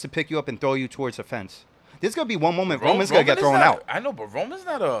he gets to pick you up and throw you towards the fence. There's going to be one moment Roman's going to get thrown out. I know, but Roman's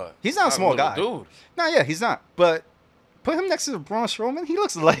not He's not a small guy. Dude. No, yeah, he's not. But put him next to Braun Strowman, he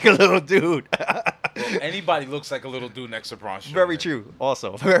looks like a little dude. Well, anybody looks like a little dude next to Braun Strowman. Very true.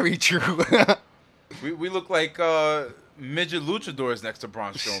 Also, very true. we look like midget luchadors next to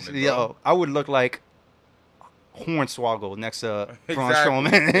Braun Strowman. Bro. Yo, I would look like Hornswoggle next to Braun Exactly.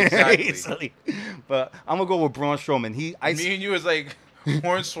 Strowman. Exactly. But I'm going to go with Braun Strowman. Me and you is like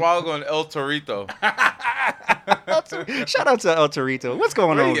Hornswoggle and El Torito. Shout out to El Torito. What's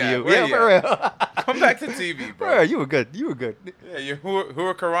going on with you? Where Yeah, you for real. Come back to TV, bro. Bro, you were good. Yeah, your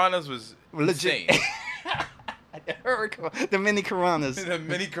Hurricanranas was legit. insane. The mini Karanas. The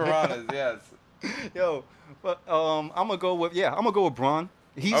mini Karanas, yes. Yo, but I'm gonna go with Braun.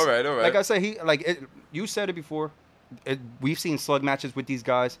 He's all right. Like I said, you said it before. We've seen slug matches with these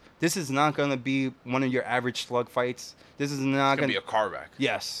guys. This is not gonna be one of your average slug fights. This is not gonna be a car wreck.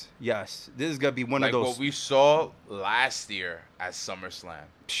 Yes. This is gonna be one of those. Like what we saw last year at SummerSlam.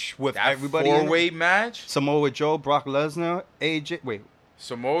 With that everybody 4-way match. Samoa Joe, Brock Lesnar,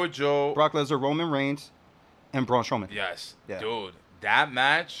 Samoa Joe, Brock Lesnar, Roman Reigns, and Braun Strowman. Yes. Yeah. Dude, that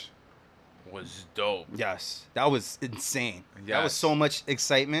match was dope. Yes. That was insane. Yes. That was so much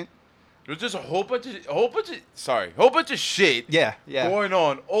excitement. There was just a whole bunch of shit going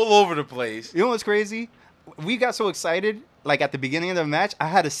on all over the place. You know what's crazy? We got so excited, at the beginning of the match, I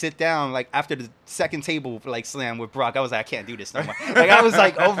had to sit down, after the second table, slam with Brock. I was like, I can't do this no more. I was,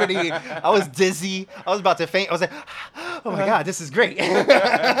 I was dizzy. I was about to faint. I was like, oh, my God, this is great.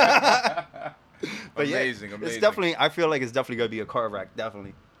 But amazing. It's definitely, I feel like it's definitely going to be a car wreck,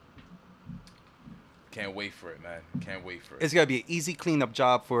 definitely. Can't wait for it, man. Can't wait for it. It's going to be an easy cleanup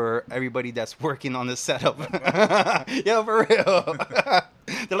job for everybody that's working on the setup. Yeah, for real.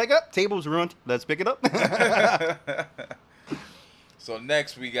 They're like, table's ruined. Let's pick it up. So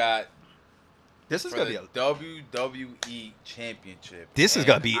next we got this is going to be a WWE Championship. This is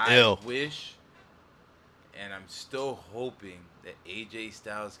going to be ill. I wish, and I'm still hoping that AJ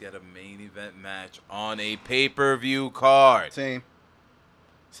Styles get a main event match on a pay-per-view card. Same.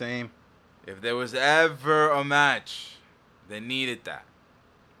 If there was ever a match that needed that,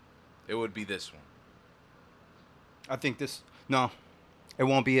 it would be this one. I think no, it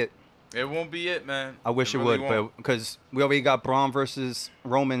won't be it. It won't be it, man. I wish it really would, but because we already got Braun versus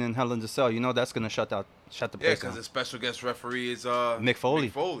Roman in Hell in the Cell, that's gonna shut the place down. Yeah, because the special guest referee is Mick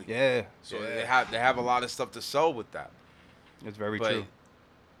Foley. Yeah. So they have a lot of stuff to sell with that. It's very true.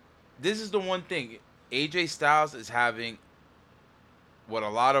 This is the one thing. AJ Styles is having what a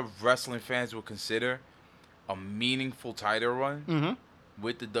lot of wrestling fans will consider a meaningful title run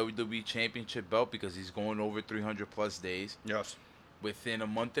with the WWE Championship belt because he's going over 300 plus days. Yes. Within a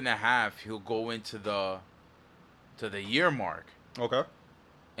month and a half, he'll go into the year mark. Okay.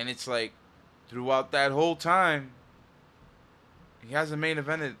 And it's like, throughout that whole time, he hasn't main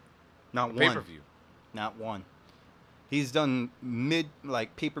evented Not pay one. per view. Not one. He's done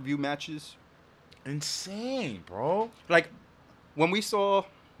like pay-per-view matches. Insane, bro. Like when we saw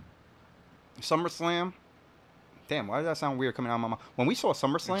SummerSlam. Damn, why does that sound weird coming out of my mouth? When we saw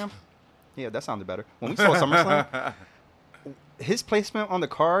SummerSlam, yeah, that sounded better. When we saw SummerSlam, his placement on the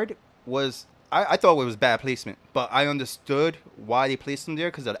card was, I thought it was bad placement, but I understood why they placed him there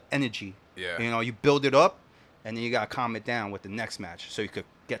because of the energy. Yeah. You know, you build it up, and then you got to calm it down with the next match so you could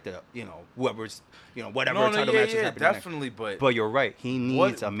get the, whoever's, whatever title match is happening definitely, next. But you're right. He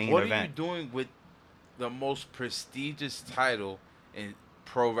needs a main event. What are you doing with the most prestigious title in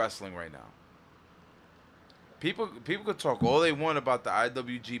pro wrestling right now? People could talk all they want about the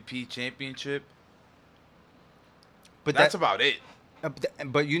IWGP Championship. But that's about it.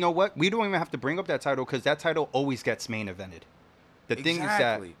 But you know what? We don't even have to bring up that title because that title always gets main evented. The thing is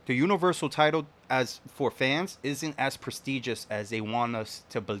that the Universal title, as for fans, isn't as prestigious as they want us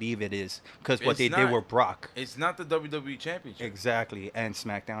to believe it is. Because what they did with Brock. It's not the WWE Championship. Exactly. And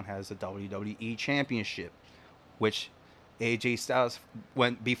SmackDown has the WWE Championship, which AJ Styles,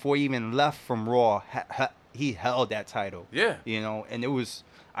 before he even left from Raw, he held that title. Yeah. And it was,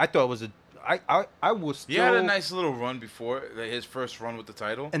 I thought it was I was still... He had a nice little run before, his first run with the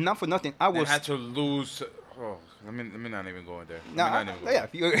title. And not for nothing, I was... had to lose... Oh, let me not even go in there.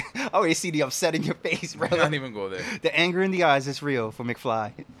 I already see the upset in your face, bro. Let me not even go there. The anger in the eyes is real for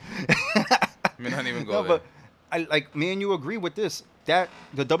McFly. Let me not even go there. But me and you agree with this. That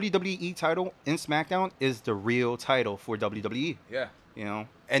the WWE title in SmackDown is the real title for WWE. Yeah.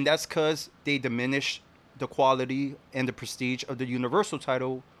 And that's because they diminished the quality and the prestige of the Universal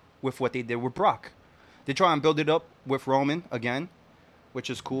title with what they did with Brock. They try and build it up with Roman again, which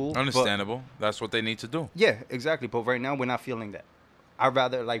is cool. Understandable. That's what they need to do. Yeah, exactly. But right now, we're not feeling that. I'd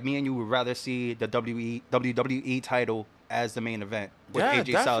rather, me and you would rather see the WWE title as the main event with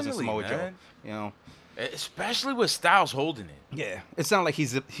AJ Styles and Samoa Joe. Especially with Styles holding it. Yeah. It's not like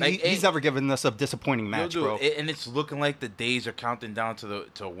he's never given us a disappointing match, bro. And it's looking like the days are counting down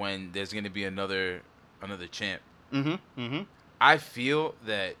to when there's going to be another champ. Mm-hmm. Mm-hmm. I feel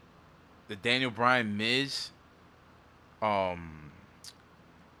that the Daniel Bryan Miz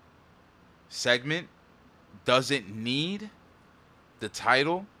segment doesn't need the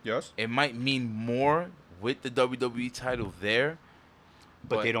title. Yes. It might mean more with the WWE title there.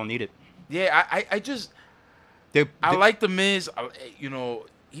 But they don't need it. Yeah, I like the Miz.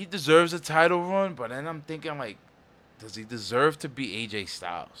 He deserves a title run, but then I'm thinking, does he deserve to be AJ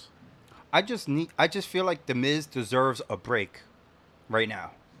Styles? I just feel like the Miz deserves a break right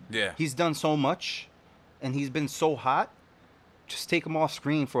now. Yeah. He's done so much, and he's been so hot. Just take him off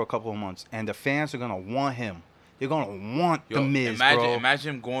screen for a couple of months, and the fans are gonna want him. They're gonna want the Miz, bro.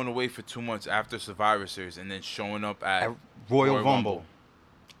 Imagine him going away for 2 months after Survivor Series and then showing up at Royal Rumble.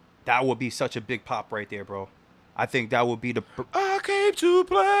 That would be such a big pop right there, bro. I think that would be the... I came to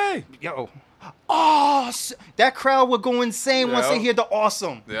play. Yo. Oh, that crowd would go insane once they hear the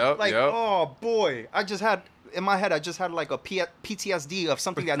awesome. Oh, boy. In my head, I just had like a PTSD of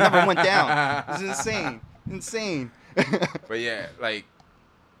something that never went down. It's insane. Insane. But yeah,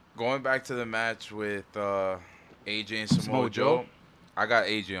 going back to the match with AJ and Samoa Joe, I got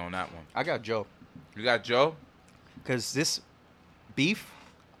AJ on that one. I got Joe. You got Joe? Because this beef...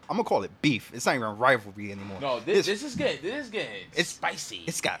 I'm gonna call it beef. It's not even a rivalry anymore. No, this is getting spicy.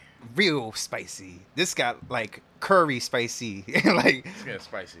 It's got real spicy. This got curry spicy. It's getting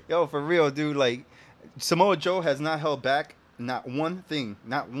spicy. Yo, for real, dude. Samoa Joe has not held back not one thing,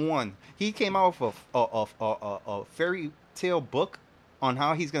 not one. He came out with a fairy tale book on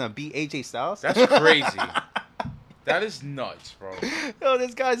how he's gonna beat AJ Styles. That's crazy. That is nuts, bro. Yo,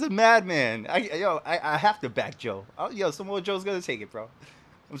 this guy's a madman. I have to back Joe. Samoa Joe's gonna take it, bro.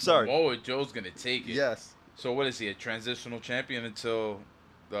 I'm sorry. Samoa Joe's gonna take it. Yes. So what is he? A transitional champion until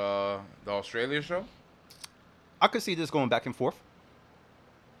the Australia show? I could see this going back and forth.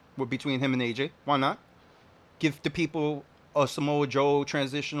 Between him and AJ. Why not? Give the people a Samoa Joe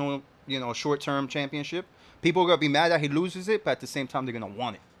transitional, short-term championship. People are gonna be mad that he loses it, but at the same time they're gonna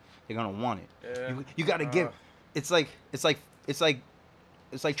want it. They're gonna want it. Yeah. You gotta give. It's like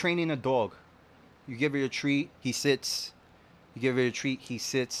training a dog. You give it a treat, he sits. You give it a treat, he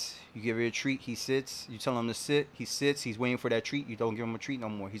sits. You give it a treat, he sits. You tell him to sit, he sits. He's waiting for that treat. You don't give him a treat no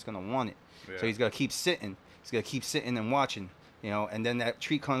more. He's going to want it. Yeah. So he's going to keep sitting. He's going to keep sitting and watching, And then that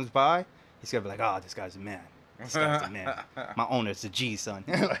treat comes by. He's going to be like, this guy's a man. This guy's the man. My owner's a G, son.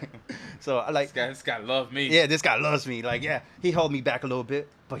 So I like. This guy love me. Yeah, this guy loves me. Like, yeah, he held me back a little bit,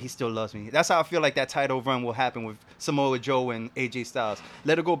 but he still loves me. That's how I feel like that title run will happen with Samoa Joe and AJ Styles.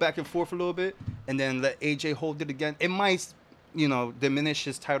 Let it go back and forth a little bit, and then let AJ hold it again. It might, diminish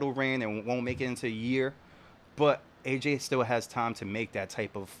his title reign and won't make it into a year, but AJ still has time to make that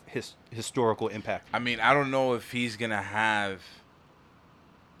type of historical impact. I mean, I don't know if he's gonna have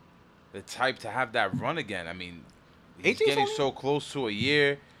the type to have that run again. I mean, he's AJ's getting only- so close to a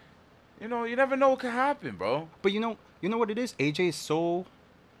year. You never know what could happen, bro. But you know what it is? AJ is so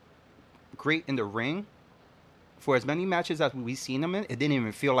great in the ring. For as many matches as we've seen him in, it didn't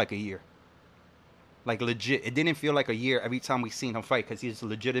even feel like a year. Like, legit, it didn't feel like a year every time we seen him fight because he's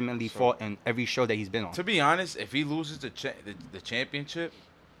legitimately fought in every show that he's been on. To be honest, if he loses the championship,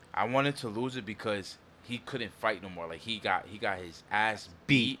 I wanted to lose it because he couldn't fight no more. Like, he got his ass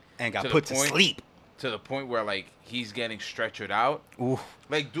beat and got the put to point- sleep. to the point where like he's getting stretchered out. Ooh.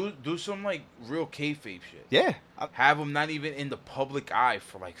 Like, do some like real kayfabe shit. Yeah. Have him not even in the public eye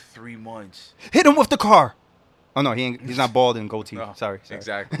for like 3 months. Hit him with the car. Oh, no, he's not bald and goatee. No, Sorry.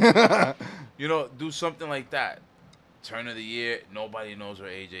 Exactly. Do something like that. Turn of the year, nobody knows where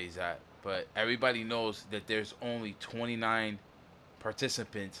AJ's at, but everybody knows that there's only 29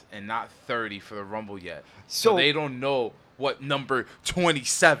 participants and not 30 for the Rumble yet. So So- they don't know what number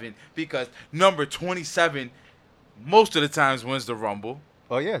 27, because number 27 most of the times wins the Rumble,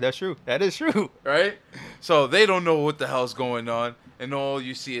 Oh, yeah, that's true. That is true. right? So they don't know what the hell's going on, and all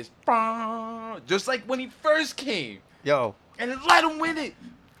you see is just like when he first came. Yo, And let him win it.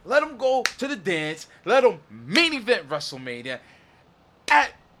 Let him go to the dance. Let him main event WrestleMania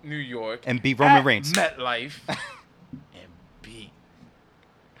at New York. And beat Roman at Reigns. MetLife. And beat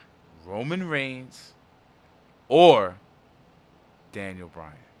Roman Reigns or Daniel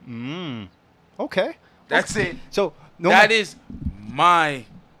Bryan. okay. That's it. So, no That ma- is my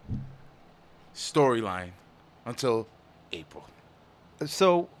storyline until April.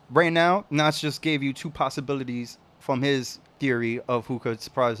 So, right now, Notch just gave you two possibilities from his theory of who could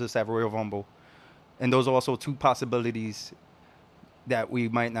surprise us at Royal Rumble. And those are also two possibilities that we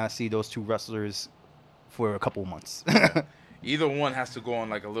might not see those two wrestlers for a couple months. Either one has to go on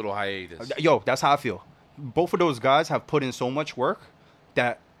like a little hiatus. Yo, that's how I feel. Both of those guys have put in so much work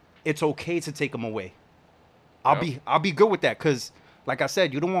that it's okay to take them away. I'll be good with that because, like I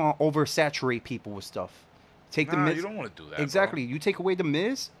said, you don't want to oversaturate people with stuff. Take the Miz. You don't want to do that. Exactly. You take away the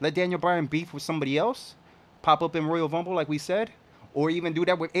Miz, let Daniel Bryan beef with somebody else, pop up in Royal Rumble like we said, or even do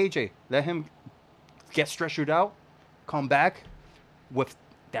that with AJ. Let him get stretchered out, come back with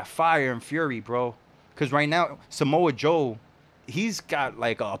that fire and fury, bro. Because right now, Samoa Joe, he's got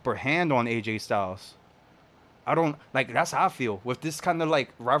like an upper hand on AJ Styles. I don't like. That's how I feel with this kind of like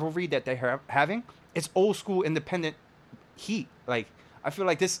rivalry that they're having. It's old school independent heat. Like I feel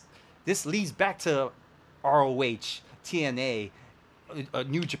like this leads back to ROH, TNA,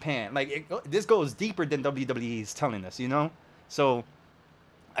 New Japan. Like this goes deeper than WWE is telling us, you know. So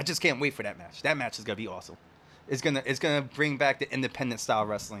I just can't wait for that match. That match is gonna be awesome. It's gonna bring back the independent style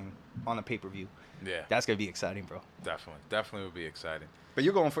wrestling on a pay-per-view. Yeah, That's gonna be exciting, bro. definitely would be exciting. But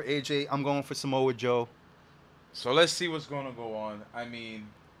you're going for AJ. I'm going for Samoa Joe. So let's see what's going to go on. I mean,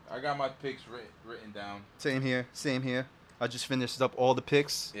 I got my picks written down. Same here. I just finished up all the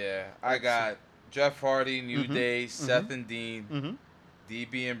picks. Yeah, I got Jeff Hardy, New Mhm, Day, Seth and Dean, Mm-hmm.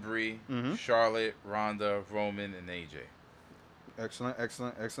 DB and Bree, Mhm. Charlotte, Ronda, Roman, and AJ.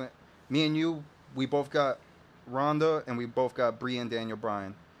 Excellent. Me and you, we both got Ronda, and we both got Bree and Daniel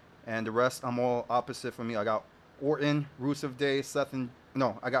Bryan. And the rest, I'm all opposite from me. I got Orton, Rusev Day,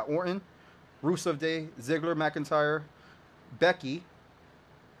 I got Orton, Rusev Day, Ziggler, McIntyre, Becky,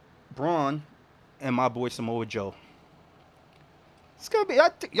 Braun, and my boy Samoa Joe. It's gonna be,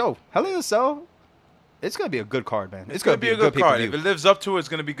 Hell in a Cell. It's gonna be a good card, man. It's going to be a good card. pay-per-view. If it lives up to it, it's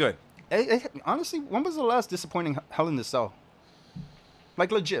going to be good. Honestly, when was the last disappointing Hell in a Cell?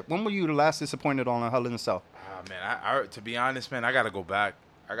 Like legit, when were you the last disappointed on a Hell in a Cell? Ah, man, I to be honest, man, I got to go back.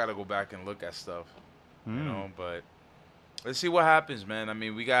 I got to go back and look at stuff, you know, but let's see what happens, man. I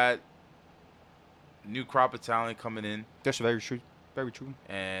mean, we got new crop of talent coming in, That's very true. Very true.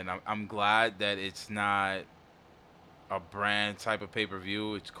 and I'm glad that it's not a brand type of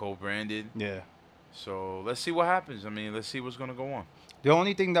pay-per-view. It's co-branded. Yeah. So let's see what happens. I mean, let's see what's going to go on. The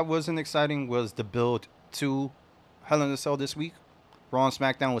only thing that wasn't exciting was the build to Hell in a Cell this week. Raw and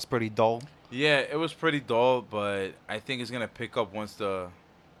SmackDown was pretty dull. Yeah, it was pretty dull, but I think it's going to pick up once the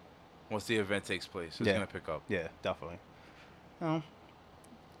event takes place. It's Yeah. going to pick up. Yeah, definitely. Oh,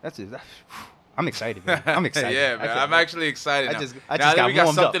 that's it. I'm excited, man. I'm excited. Yeah, man. I'm actually excited I now. just Now got that we got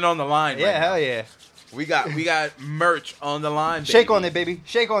warmed up. something on the line. Yeah, right now. hell yeah. We got merch on the line. Shake baby. on it, baby.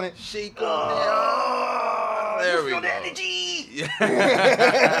 Shake on it. Shake on it. Oh, there we go.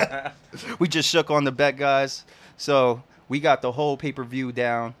 We just shook on the bet, guys. So we got the whole pay-per-view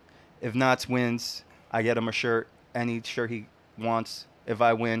down. If Knots wins, I get him a shirt, any shirt he wants. If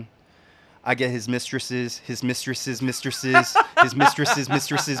I win, I get his mistresses, his mistresses, his mistresses.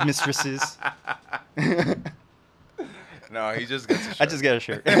 No, he just gets a shirt. I just get a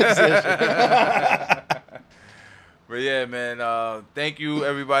shirt. But yeah, man, thank you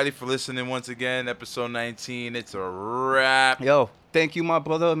everybody for listening once again. Episode 19, it's a wrap. Yo, thank you, my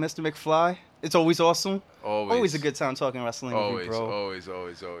brother, Mr. McFly. It's always awesome. Always a good time talking wrestling with you, bro. Always.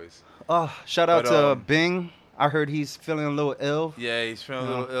 Shout out to Bing. I heard he's feeling a little ill. Yeah, he's feeling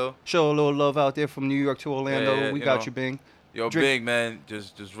a little ill. Show a little love out there from New York to Orlando. Yeah, we got you, Bing. Yo, Big, man,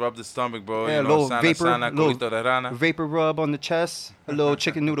 just rub the stomach, bro. Yeah, you know, little sana, vapor, sana, little culito de rana. vapor rub on the chest. A little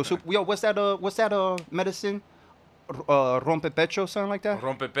chicken noodle soup. Yo, what's that medicine? Rompepecho, something like that?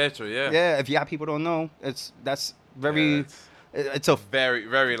 Rompepecho, yeah. Yeah, if people don't know, that's very... Yeah, it's a very,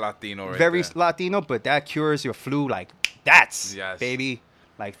 very Latino right very there. Latino, but that cures your flu like that's, Yes. baby.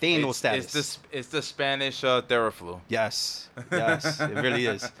 Like Thanos status. It's the Spanish Theraflu. Yes, it really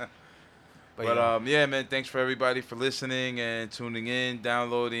is. But yeah, man, thanks for everybody for listening and tuning in,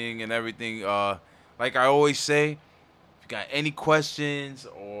 downloading, and everything. Like I always say, if you got any questions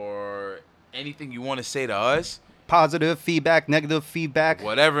or anything you want to say to us, Positive feedback, negative feedback.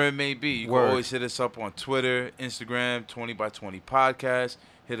 whatever it may be, you Word. can always hit us up on Twitter, Instagram, 20by20 podcast.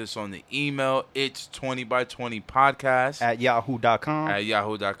 Hit us on the email. It's 20by20 podcast At yahoo.com. at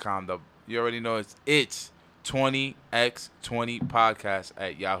yahoo.com. You already know it's 20x20 podcast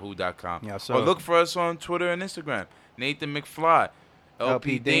at yahoo.com. Yes, sir. Or look for us on Twitter and Instagram. Nathan McFly,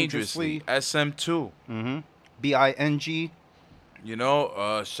 LP Dangerously, SM2. Mm-hmm. BING. You know,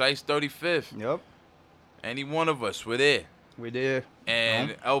 Shice 35th. Yep. Any one of us, we're there. We're there.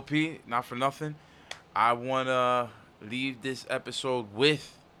 And LP, not for nothing, I want to leave this episode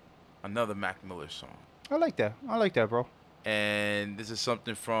with another Mac Miller song. I like that, bro. And this is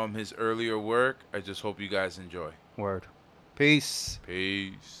something from his earlier work. I just hope you guys enjoy. Word. Peace.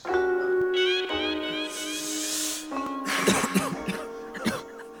 Peace.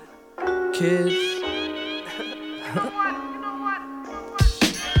 Kids.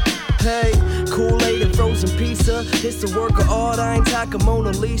 Hey, Kool-Aid and frozen pizza. It's a work of art, I ain't talking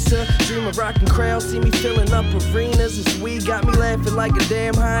Mona Lisa. Dream of rocking crowds, see me filling up arenas. This weed got me laughing like a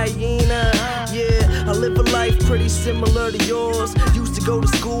damn hyena. Yeah, I live a life pretty similar to yours. Used to go to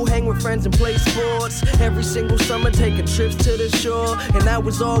school, hang with friends and play sports. Every single summer taking trips to the shore. And that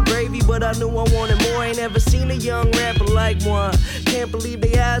was all gravy, but I knew I wanted more. Ain't ever seen a young rapper like one. Can't believe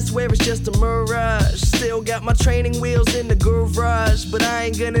they eyes swear it's just a mirage. Still got my training wheels in the garage, but I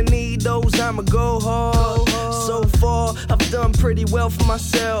ain't gonna need those, I'ma go hard. So far, I've done pretty well for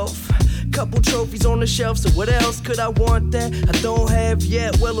myself. Couple trophies on the shelf, so what else could I want that I don't have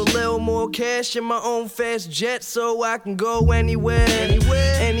yet? Well, a little more cash in my own fast jet, so I can go anywhere.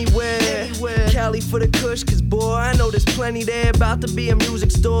 Cali for the kush, cause boy, I know there's plenty there. About to be in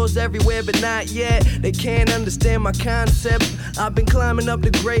music stores everywhere, but not yet. They can't understand my concept. I've been climbing up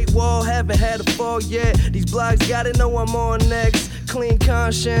the Great Wall, haven't had a fall yet. These blogs gotta know I'm on next. Clean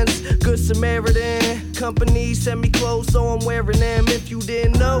conscience, good Samaritan. Company send me clothes, so I'm wearing them. If you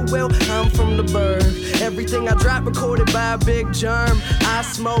didn't know, well, I'm from the burg. Everything I drop recorded by a big germ. I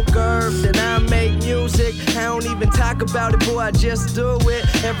smoke herb, then I make music. I don't even talk about it, boy, I just do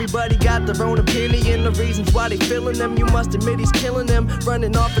it. Everybody got their own opinion, the reasons why they feeling them. You must admit he's killing them,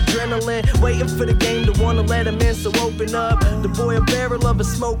 running off adrenaline, waiting for the game to wanna let him in. So open up, the boy a barrel of a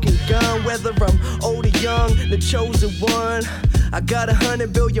smoking gun. Whether I'm old or young, the chosen one. I got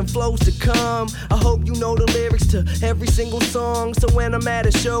 100 billion flows to come. I hope you know the lyrics to every single song, so when I'm at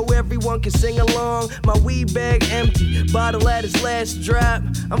a show, everyone can sing along. My weed bag empty, bottle at its last drop.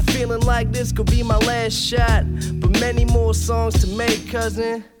 I'm feeling like this could be my last shot, but many more songs to make,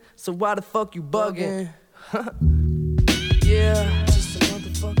 cousin. So why the fuck you bugging? Yeah, just some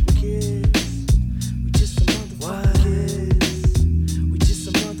motherfucking kids. We just some motherfucking kids. We just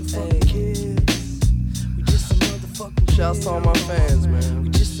some motherfucking kids. We just some motherfucking kids. Shouts to all my fans, man. We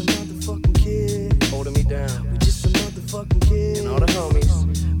just some motherfucking kids. Holding me down. We just some motherfucking kids. And all the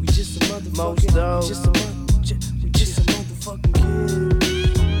homies. We just some motherfucking kids. Most dope.